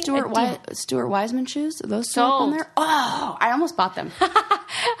blue Stuart Wiseman shoes, those still up on there? Oh, I almost bought them.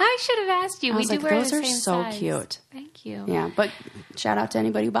 I should have asked you. I was like, those are so cute. Thank you. Yeah, but shout out to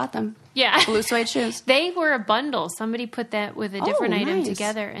anybody who bought them. Yeah. Blue suede shoes. They were a bundle. Somebody put that with a different item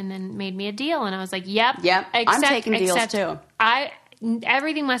together and then made me a deal. And I was like, yep. I'm taking deals too.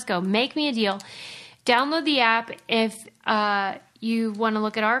 Everything must go. Make me a deal. Download the app. If you want to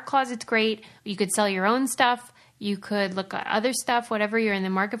look at our closets, great. You could sell your own stuff. You could look at other stuff, whatever you're in the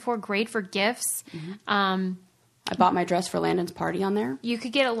market for. Great for gifts. Mm-hmm. I bought my dress for Landon's party on there. You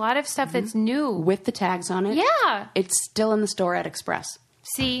could get a lot of stuff that's new. With the tags on it. Yeah. It's still in the store at Express.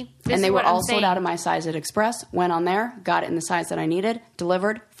 See, and they were all sold out of my size at Express. Went on there, got it in the size that I needed,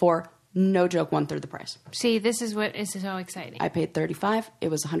 delivered for, no joke, 1/3 the price. See, this is what is so exciting. I paid $35. It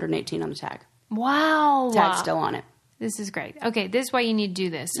was $118 on the tag. Wow. Tag's still on it. This is great. Okay, this is why you need to do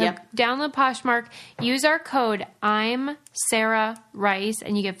this. So download Poshmark, use our code I'm Sarah Rice,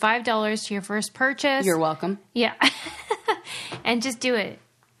 and you get $5 to your first purchase. You're welcome. Yeah. And just do it.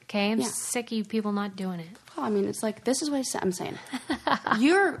 Okay? I'm sick of you people not doing it. Well, I mean, it's like, this is what I'm saying.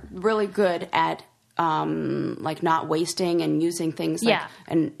 You're really good at, like, not wasting and using things. Like,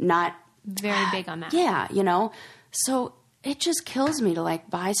 and not... Very big on that. Yeah, So it just kills me to,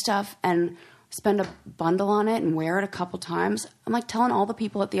 like, buy stuff and... spend a bundle on it and wear it a couple times. I'm like telling all the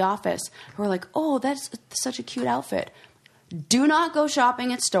people at the office who are like, oh, that's such a cute outfit. Do not go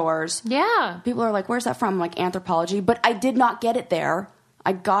shopping at stores. Yeah. People are like, where's that from? I'm like, Anthropologie. But I did not get it there.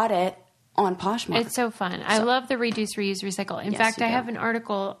 I got it on Poshmark. It's so fun. I love the reduce, reuse, recycle. In fact, I have an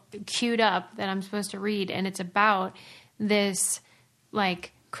article queued up that I'm supposed to read, and it's about this,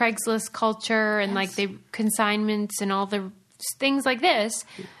 like, Craigslist culture and, like, the consignments and all the things like this,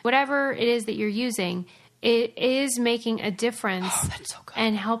 whatever it is that you're using, it is making a difference that's so good.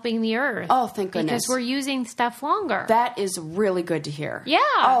 And helping the earth. Oh, thank goodness. Because we're using stuff longer. That is really good to hear. Yeah.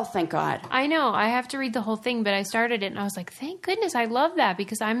 Oh, thank God. I know. I have to read the whole thing, but I started it and I was like, thank goodness. I love that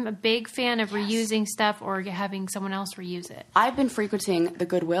because I'm a big fan of reusing stuff or having someone else reuse it. I've been frequenting the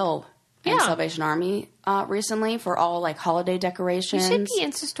Goodwill and Salvation Army recently for all like holiday decorations. You should be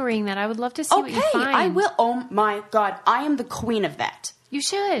Insta-storying that. I would love to see what you find. I will. Oh my God. I am the queen of that. You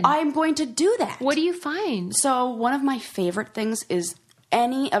should. I'm going to do that. What do you find? So one of my favorite things is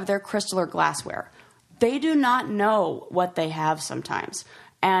any of their crystal or glassware. They do not know what they have sometimes.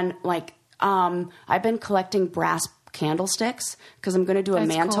 And like, I've been collecting brass candlesticks because I'm going to do a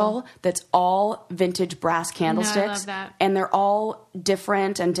mantle that's all vintage brass candlesticks. No, I love that. And they're all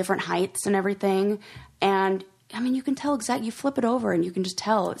different and different heights and everything. And I mean, you can tell exactly, you flip it over and you can just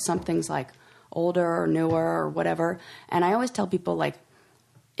tell something's like older or newer or whatever. And I always tell people, like,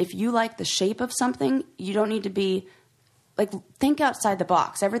 if you like the shape of something, you don't need to be like, think outside the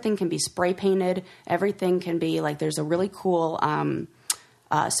box. Everything can be spray painted. Everything can be like, there's a really cool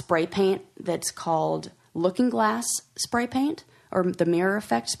spray paint that's called Looking Glass spray paint, or the mirror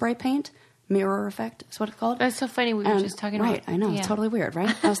effect spray paint. Mirror effect is what it's called. That's so funny. We were just talking about. Right, I know. It's totally weird,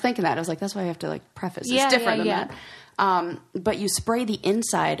 right? I was thinking that. I was like, that's why I have to like preface. It's different than that. But you spray the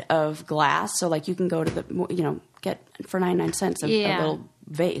inside of glass. So like you can go to the, get for 99 cents a little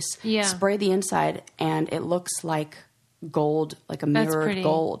vase. Yeah. Spray the inside and it looks like gold, like a mirrored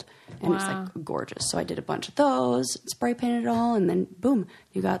gold. And it's like gorgeous. So I did a bunch of those, spray painted it all, and then boom,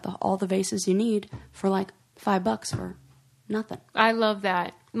 you got all the vases you need for like $5 for nothing. I love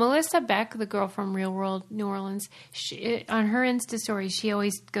that. Melissa Beck, the girl from Real World New Orleans, on her Insta story, she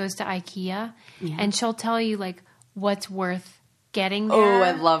always goes to IKEA and she'll tell you like what's worth getting there. Oh,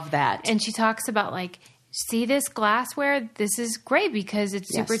 I love that. And she talks about like, see this glassware? This is great because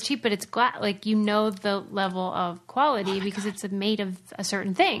it's super cheap, but it's glass. Like, the level of quality because it's made of a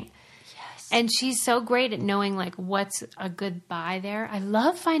certain thing. Yes. And she's so great at knowing like what's a good buy there. I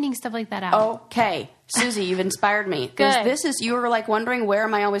love finding stuff like that out. Okay. Susie, you've inspired me. Good. You were like wondering where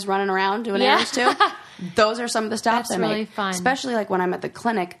am I always running around doing errands to? Those are some of the stops That's I make. really fun. Especially like when I'm at the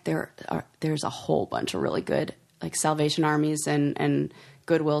clinic, there's a whole bunch of really good like Salvation Armies and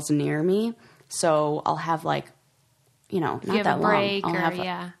Goodwills near me. So I'll have like, not that long. I'll have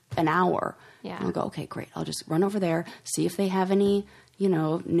an hour. Yeah. And I'll go, okay, great. I'll just run over there, see if they have any,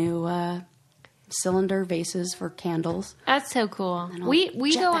 new cylinder vases for candles. That's so cool.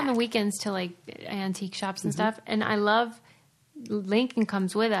 We go on the weekends to like antique shops and stuff, and I love Lincoln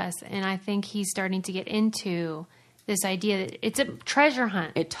comes with us, and I think he's starting to get into this idea that it's a treasure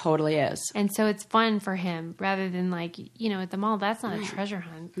hunt. It totally is. And so it's fun for him rather than like, at the mall, that's not a treasure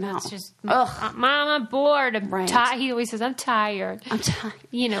hunt. No. That's just, Mom, I'm bored. He always says, I'm tired. I'm tired.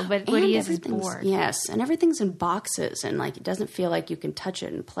 But what he is bored. Yes. And everything's in boxes and like, it doesn't feel like you can touch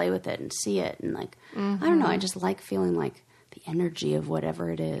it and play with it and see it. And like, I don't know. I just like feeling like the energy of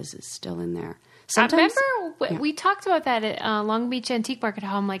whatever it is still in there. Sometimes, I remember we talked about that at Long Beach Antique Market,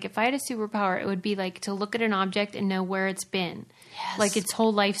 how I'm like, if I had a superpower, it would be like to look at an object and know where it's been. Yes. Like its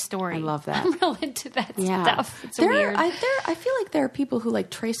whole life story. I love that. I'm real into that stuff. It's weird. I feel like there are people who like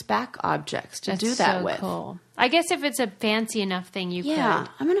trace back objects to do that with. Cool. I guess if it's a fancy enough thing, you could. Yeah,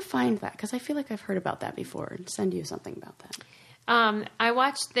 I'm going to find that because I feel like I've heard about that before and send you something about that. I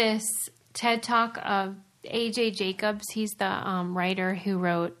watched this TED Talk of A.J. Jacobs. He's the writer who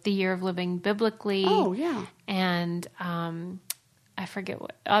wrote The Year of Living Biblically. Oh, yeah. And I forget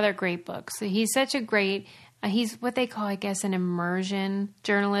what other great books. So he's such a great... he's what they call, I guess, an immersion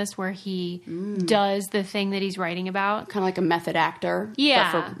journalist where he does the thing that he's writing about. Kind of like a method actor.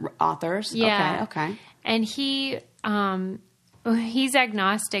 Yeah. But for authors. Yeah. Okay. And he's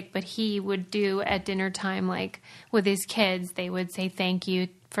agnostic, but he would do at dinner time, like with his kids, they would say thank you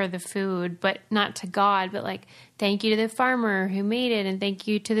for the food, but not to God, but like thank you to the farmer who made it and thank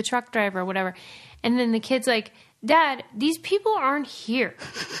you to the truck driver or whatever. And then the kid's like, Dad, these people aren't here.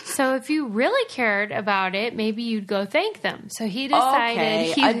 So if you really cared about it, maybe you'd go thank them. So he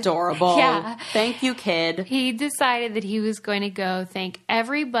decided... Okay, adorable. Yeah. Thank you, kid. He decided that he was going to go thank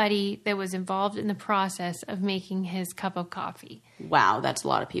everybody that was involved in the process of making his cup of coffee. Wow, that's a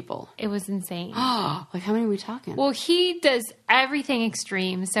lot of people. It was insane. Like how many are we talking? Well, he does everything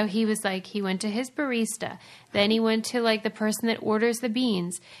extreme. So he was like, he went to his barista. Then he went to like the person that orders the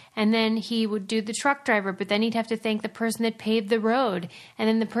beans. And then he would do the truck driver, but then he'd have to thank the person that paved the road. And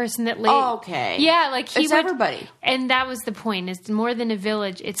then the person that laid... Okay. Yeah, like he it's would... everybody. And that was the point. It's more than a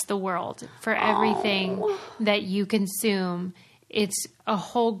village. It's the world. For everything that you consume, it's a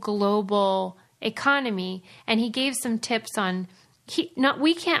whole global economy. And he gave some tips on...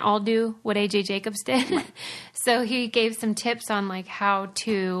 we can't all do what A.J. Jacobs did. So he gave some tips on like how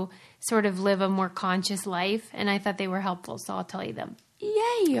to sort of live a more conscious life. And I thought they were helpful. So I'll tell you them.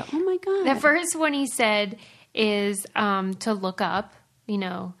 Yay. Oh my God. The first one he said is to look up,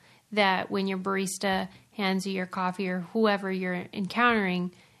 that when your barista hands you your coffee or whoever you're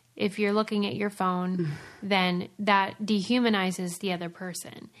encountering, if you're looking at your phone, then that dehumanizes the other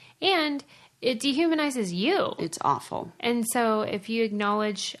person. And it dehumanizes you. It's awful. And so if you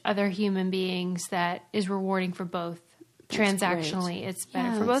acknowledge other human beings, that is rewarding for both. Transactionally, it's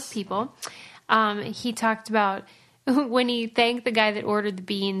better for both people. He talked about when he thanked the guy that ordered the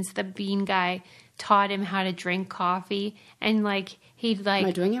beans, the bean guy taught him how to drink coffee. And he'd Am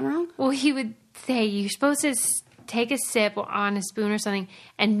I doing it wrong? Well, he would say, you're supposed to take a sip on a spoon or something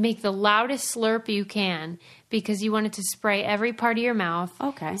and make the loudest slurp you can because you want it to spray every part of your mouth.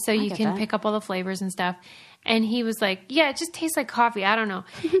 Okay. So you can pick up all the flavors and stuff. And he was like, yeah, it just tastes like coffee. I don't know.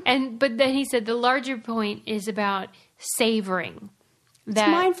 But then he said the larger point is about savoring. It's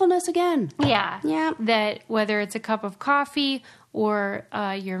mindfulness again. Yeah. Yeah. That whether it's a cup of coffee or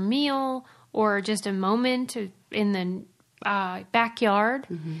your meal or just a moment in the backyard,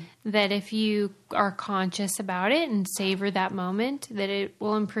 that if you are conscious about it and savor that moment, that it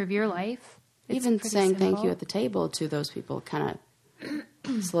will improve your life. Even saying thank you at the table to those people kind of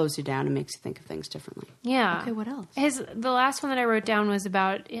slows you down and makes you think of things differently. Yeah. Okay, what else? The last one that I wrote down was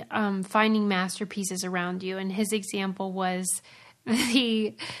about finding masterpieces around you, and his example was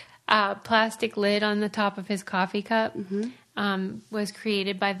the plastic lid on the top of his coffee cup was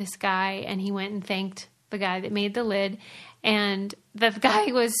created by this guy, and he went and thanked the guy that made the lid, and the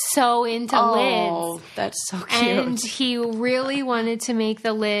guy was so into lids. Oh, that's so cute. And he really wanted to make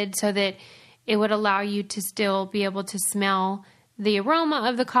the lid so that it would allow you to still be able to smell the aroma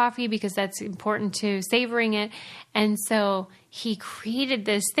of the coffee because that's important to savoring it. And so he created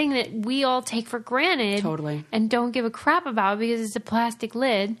this thing that we all take for granted. Totally. And don't give a crap about because it's a plastic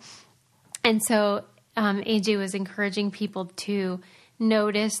lid. And so AJ was encouraging people to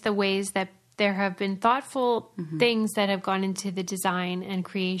notice the ways that there have been thoughtful things that have gone into the design and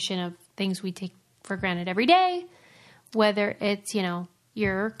creation of things we take for granted every day, whether it's,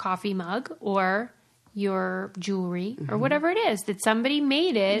 your coffee mug or your jewelry or whatever it is, that somebody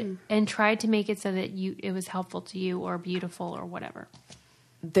made it and tried to make it so that it was helpful to you or beautiful or whatever.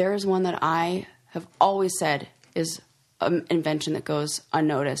 There's one that I have always said is an invention that goes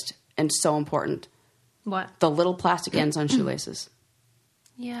unnoticed and so important. What? The little plastic ends on shoelaces.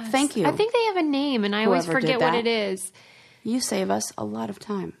 Yes. Thank you. I think they have a name, and I always forget what it is. You save us a lot of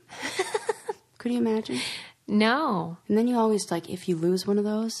time. Could you imagine? No. And then you always, if you lose one of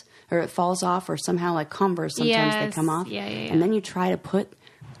those, or it falls off, or somehow, Converse, sometimes they come off. Yeah. And then you try to put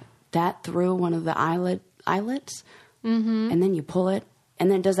that through one of the eyelets, and then you pull it,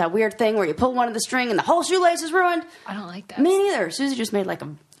 and then it does that weird thing where you pull one of the string, and the whole shoelace is ruined. I don't like that. Me neither. Susie just made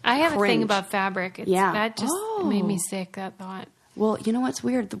I have cringe. a thing about fabric. That just made me sick, that thought. Well, you know what's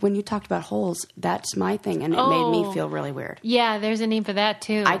weird? When you talked about holes, that's my thing, and it made me feel really weird. Yeah, there's a name for that,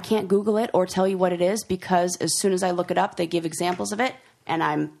 too. I can't Google it or tell you what it is because as soon as I look it up, they give examples of it, and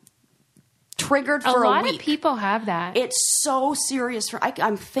I'm triggered for a week. A lot of people have that. It's so serious.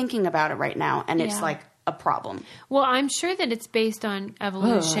 I'm thinking about it right now, and it's a problem. Well, I'm sure that it's based on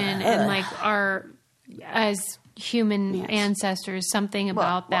evolution and our as human ancestors, something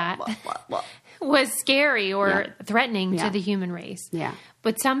about that was scary or threatening to the human race. Yeah.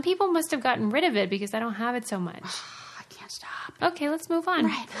 But some people must have gotten rid of it because I don't have it so much. I can't stop. Okay, let's move on.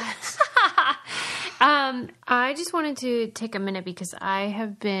 Right. I just wanted to take a minute because I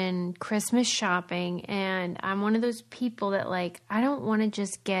have been Christmas shopping, and I'm one of those people that I don't want to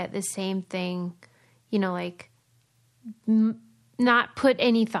just get the same thing, not put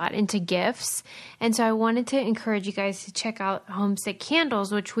any thought into gifts. And so I wanted to encourage you guys to check out Homesick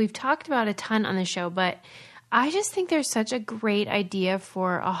Candles, which we've talked about a ton on the show, but I just think they're such a great idea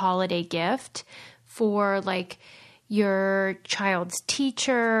for a holiday gift for your child's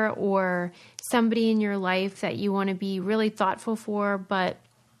teacher or somebody in your life that you want to be really thoughtful for, but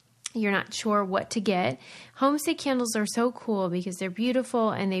you're not sure what to get. Homesick candles are so cool because they're beautiful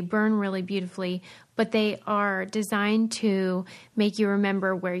and they burn really beautifully, but they are designed to make you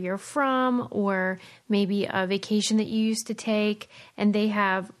remember where you're from or maybe a vacation that you used to take. And they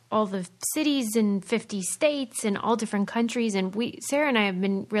have all the cities in 50 states and all different countries. And Sarah and I have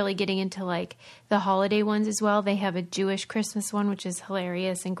been really getting into the holiday ones as well. They have a Jewish Christmas one, which is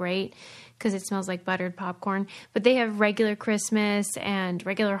hilarious and great because it smells like buttered popcorn. But they have regular Christmas and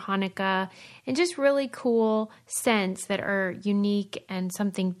regular Hanukkah and just really cool scents that are unique and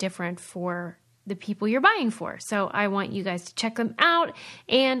something different for the people you're buying for. So I want you guys to check them out.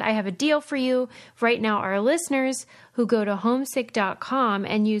 And I have a deal for you. Right now, our listeners who go to homesick.com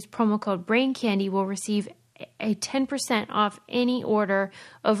and use promo code BRAINCANDY will receive a 10% off any order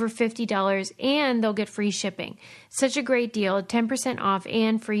over $50 and they'll get free shipping. Such a great deal, 10% off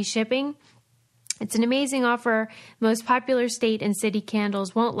and free shipping. It's an amazing offer. Most popular state and city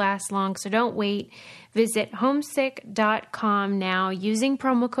candles won't last long, so don't wait. Visit homesick.com now using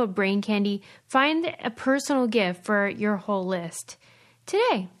promo code BRAINCANDY. Find a personal gift for your whole list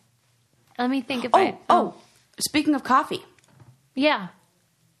today. Let me think if speaking of coffee. Yeah.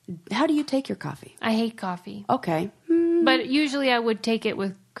 How do you take your coffee? I hate coffee. Okay. But usually I would take it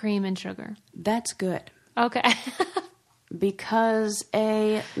with cream and sugar. That's good. Okay. Because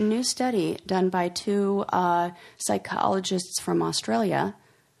a new study done by two psychologists from Australia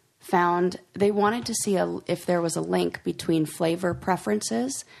found they wanted to see if there was a link between flavor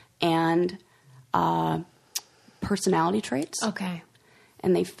preferences and personality traits. Okay.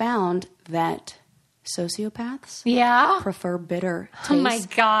 And they found that sociopaths prefer bitter taste oh my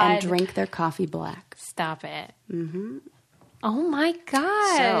God. and drink their coffee black. Stop it. Mm-hmm. Oh my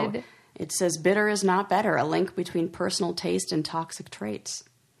God. So it says bitter is not better, a link between personal taste and toxic traits.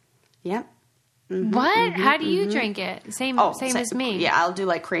 Yep. Mm-hmm, what? Mm-hmm, how do you drink it? Same as me. Yeah, I'll do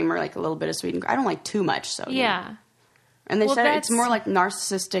cream or a little bit of sweetened. I don't like too much. So yeah. And they said it's more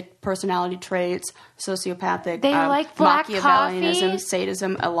narcissistic personality traits, sociopathic. They like black Machiavellianism, coffee?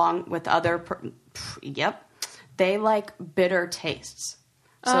 sadism, along with other. Yep, they like bitter tastes.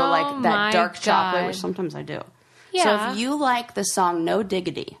 So that dark chocolate, which sometimes I do. Yeah. So if you like the song "No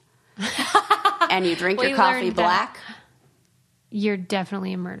Diggity" and you drink your coffee black. You're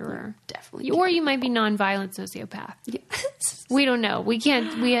definitely a murderer. Definitely. Or you might be nonviolent sociopath. Yes. We don't know. We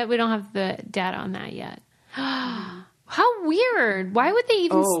can't. We don't have the data on that yet. How weird. Why would they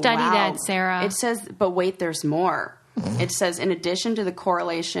even study that, Sarah? It says, but wait, there's more. It says, in addition to the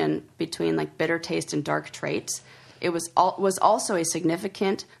correlation between bitter taste and dark traits, it was also a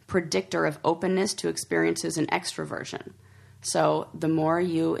significant predictor of openness to experiences and extroversion. So the more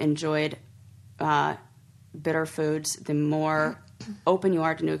you enjoyed bitter foods, the more open you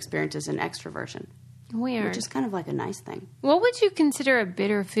are to new experiences and extroversion. Weird. Which is kind of like a nice thing. What would you consider a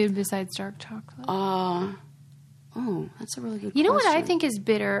bitter food besides dark chocolate? That's a really good question. You know what I think is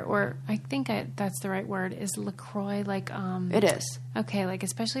bitter, or I think that's the right word, is LaCroix. It is. Okay, like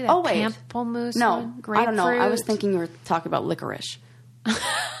especially that pamplemousse one. No, I don't know. I was thinking you were talking about licorice.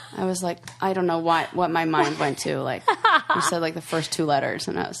 I was like, I don't know what my mind went to. Like, you said like the first two letters,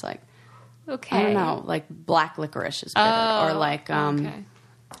 and I was like, okay. I don't know, like black licorice is bitter, or like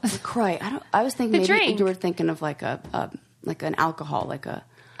LaCroix. I was thinking maybe you were thinking of like like an alcohol, like a.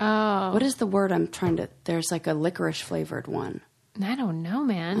 Oh. What is the word I'm trying to... There's like a licorice flavored one. I don't know,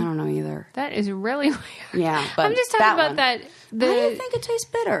 man. I don't know either. That is really weird. Yeah, but I'm just talking about that. Why do you think it tastes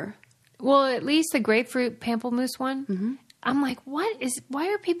bitter? Well, at least the grapefruit pamplemousse one. Mm-hmm. I'm like, why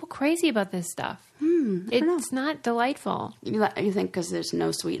are people crazy about this stuff? It's not delightful. You think because there's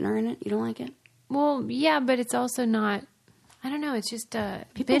no sweetener in it, you don't like it? Well, yeah, but it's also not... I don't know. It's just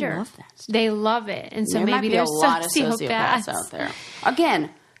people bitter. Love that stuff. They love it, and so there maybe there's a lot of sociopaths out there. Again,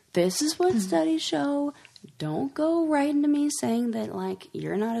 this is what studies show. Don't go right into me saying that like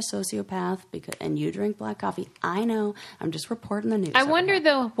you're not a sociopath and you drink black coffee. I know. I'm just reporting the news. I wonder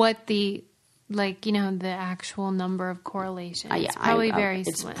though what the the actual number of correlation. It's probably very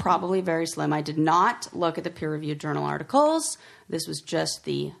slim. It's probably very slim. I did not look at the peer-reviewed journal articles. This was just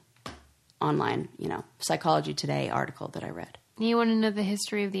the online, Psychology Today article that I read. You want to know the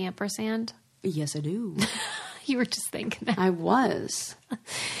history of the ampersand? Yes, I do. You were just thinking that. I was.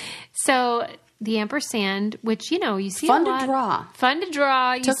 So the ampersand, which, you see fun a lot. To draw. Fun to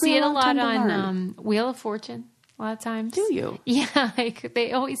draw. You see it a lot on Wheel of Fortune a lot of times. Do you? Yeah,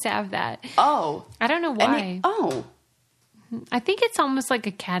 they always have that. Oh. I don't know why. I think it's almost like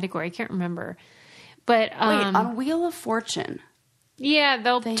a category. I can't remember. But wait, on Wheel of Fortune. Yeah,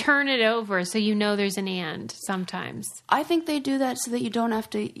 they'll turn it over so there's an and sometimes. I think they do that so that you don't have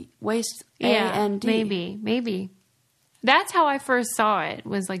to waste A and D. Maybe. That's how I first saw it,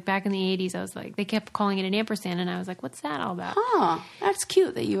 was like back in the 80s. I was like, they kept calling it an ampersand, and I was like, what's that all about? Huh, that's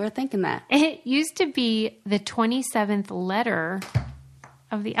cute that you were thinking that. It used to be the 27th letter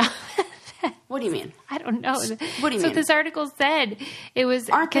of the alphabet. What do you mean? I don't know. What do you mean? That's what this article said. It was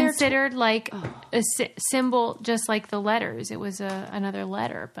considered like a symbol, just like the letters. It was another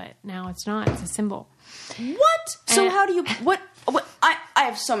letter, but now it's not. It's a symbol. What? So how do you... What? I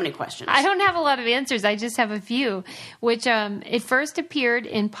have so many questions. I don't have a lot of answers. I just have a few, which it first appeared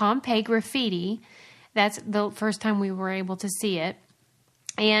in Pompeii graffiti. That's the first time we were able to see it.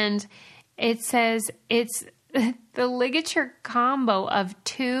 And it says it's the ligature combo of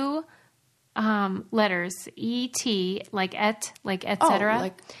two... letters et, like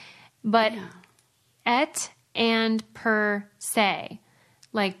etc. But et and per se,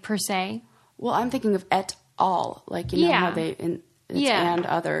 like per se. Well, I'm thinking of et al, like how they and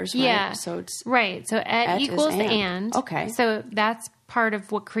others, right? Yeah. So it's right. So et equals and. Okay. So that's part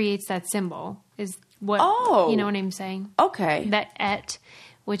of what creates that symbol. Is what you know what I'm saying? Okay. That et,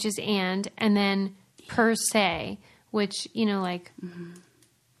 which is and then per se, which Mm-hmm.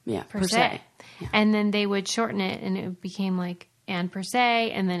 Yeah, per se. Yeah. And then they would shorten it, and it became like and per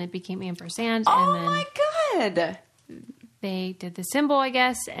se, and then it became ampersand. Oh, and then my God. They did the symbol, I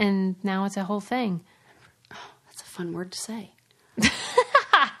guess, and now it's a whole thing. Oh, that's a fun word to say.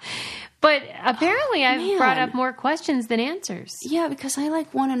 But apparently I've brought up more questions than answers. Yeah, because I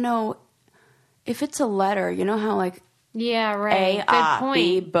want to know if it's a letter, how yeah, right. A, A,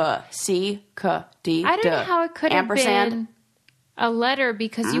 B, B, C, K, D, I don't know how it could have been a letter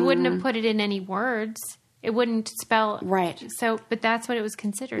because you wouldn't have put it in any words. It wouldn't spell right. So, but that's what it was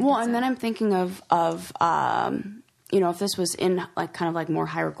considered. Well, and then I'm thinking of if this was in kind of more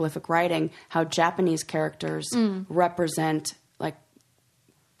hieroglyphic writing, how Japanese characters represent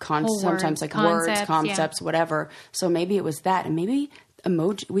sometimes words, concepts, whatever. So maybe it was that, and maybe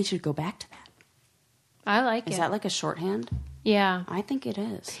emoji. We should go back to that. I like it. Is that like a shorthand? Yeah, I think it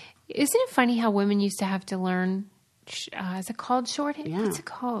is. Isn't it funny how women used to have to learn? Is it called shorthand? Yeah. What's it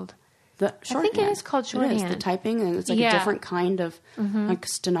called? I think it is called shorthand. It is, the typing, and it's a different kind of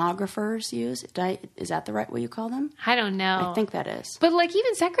stenographers use. Is that the right way you call them? I don't know. I think that is. But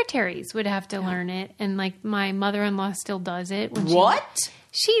even secretaries would have to learn it, and my mother-in-law still does it. What?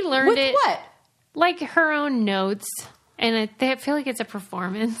 She learned with it. What? Like her own notes, and I feel like it's a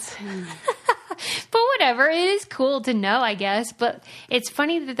performance. But whatever, it is cool to know, I guess. But it's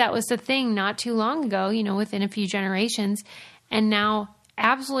funny that was the thing not too long ago, within a few generations. And now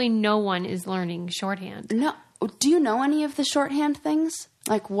absolutely no one is learning shorthand. No. Do you know any of the shorthand things?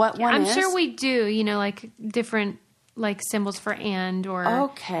 Like what one is? I'm sure we do, like different like symbols for and or...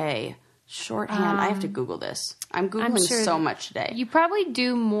 Okay. Shorthand. I have to Google this. I'm Googling so much today. You probably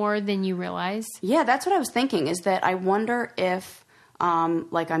do more than you realize. Yeah, that's what I was thinking, is that I wonder if,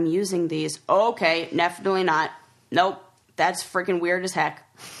 like, I'm using these. Okay, definitely not. Nope. That's freaking weird as heck.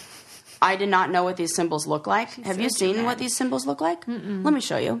 I did not know what these symbols look like. Have you seen what these symbols look like? Mm-mm. Let me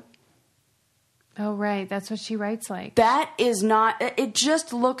show you. Oh, right. That's what she writes like. That is not... It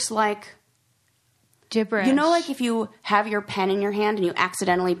just looks like... gibberish. You know, like if you have your pen in your hand and you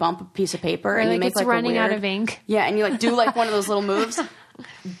accidentally bump a piece of paper and you make it's running out of ink. Yeah, and you like do like one of those little moves.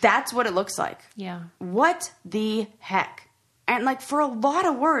 That's what it looks like. Yeah. What the heck? And like for a lot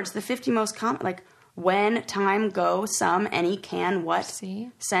of words, the 50 most common, like when, time, go, some, any, can, what,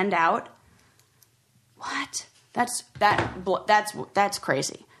 send out. What? That's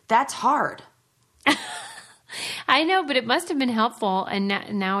crazy. That's hard. I know, but it must have been helpful, and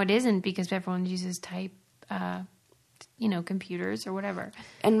now it isn't because everyone uses type, computers or whatever.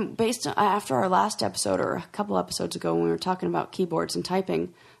 And after our last episode or a couple episodes ago when we were talking about keyboards and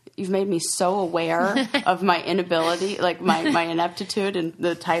typing, you've made me so aware of my inability, like my ineptitude in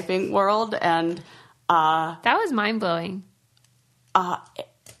the typing world, and that was mind blowing.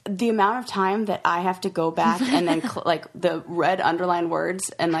 The amount of time that I have to go back and then like the red underlined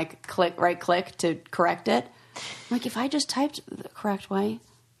words and like right click to correct it. Like if I just typed the correct way,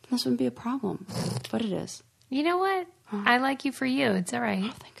 this wouldn't be a problem. But it is. You know what? I like you for you. It's all right.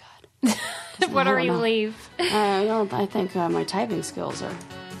 Oh, thank God. Whatever you leave. I think my typing skills are...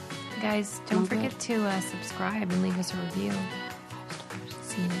 Guys, don't forget to subscribe and leave us a review.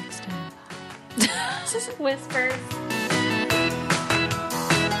 See you next time. This is Whispers.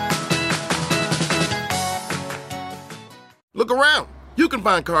 Look around. You can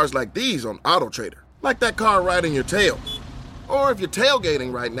find cars like these on AutoTrader. Like that car riding your tail. Or if you're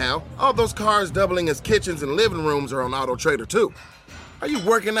tailgating right now, all those cars doubling as kitchens and living rooms are on AutoTrader too. Are you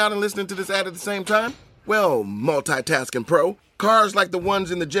working out and listening to this ad at the same time? Well, multitasking pro, cars like the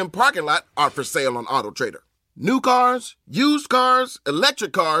ones in the gym parking lot are for sale on AutoTrader. New cars, used cars,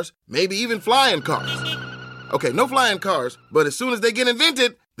 electric cars, maybe even flying cars. Okay, no flying cars, but as soon as they get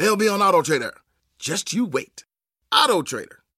invented, they'll be on AutoTrader. Just you wait. AutoTrader.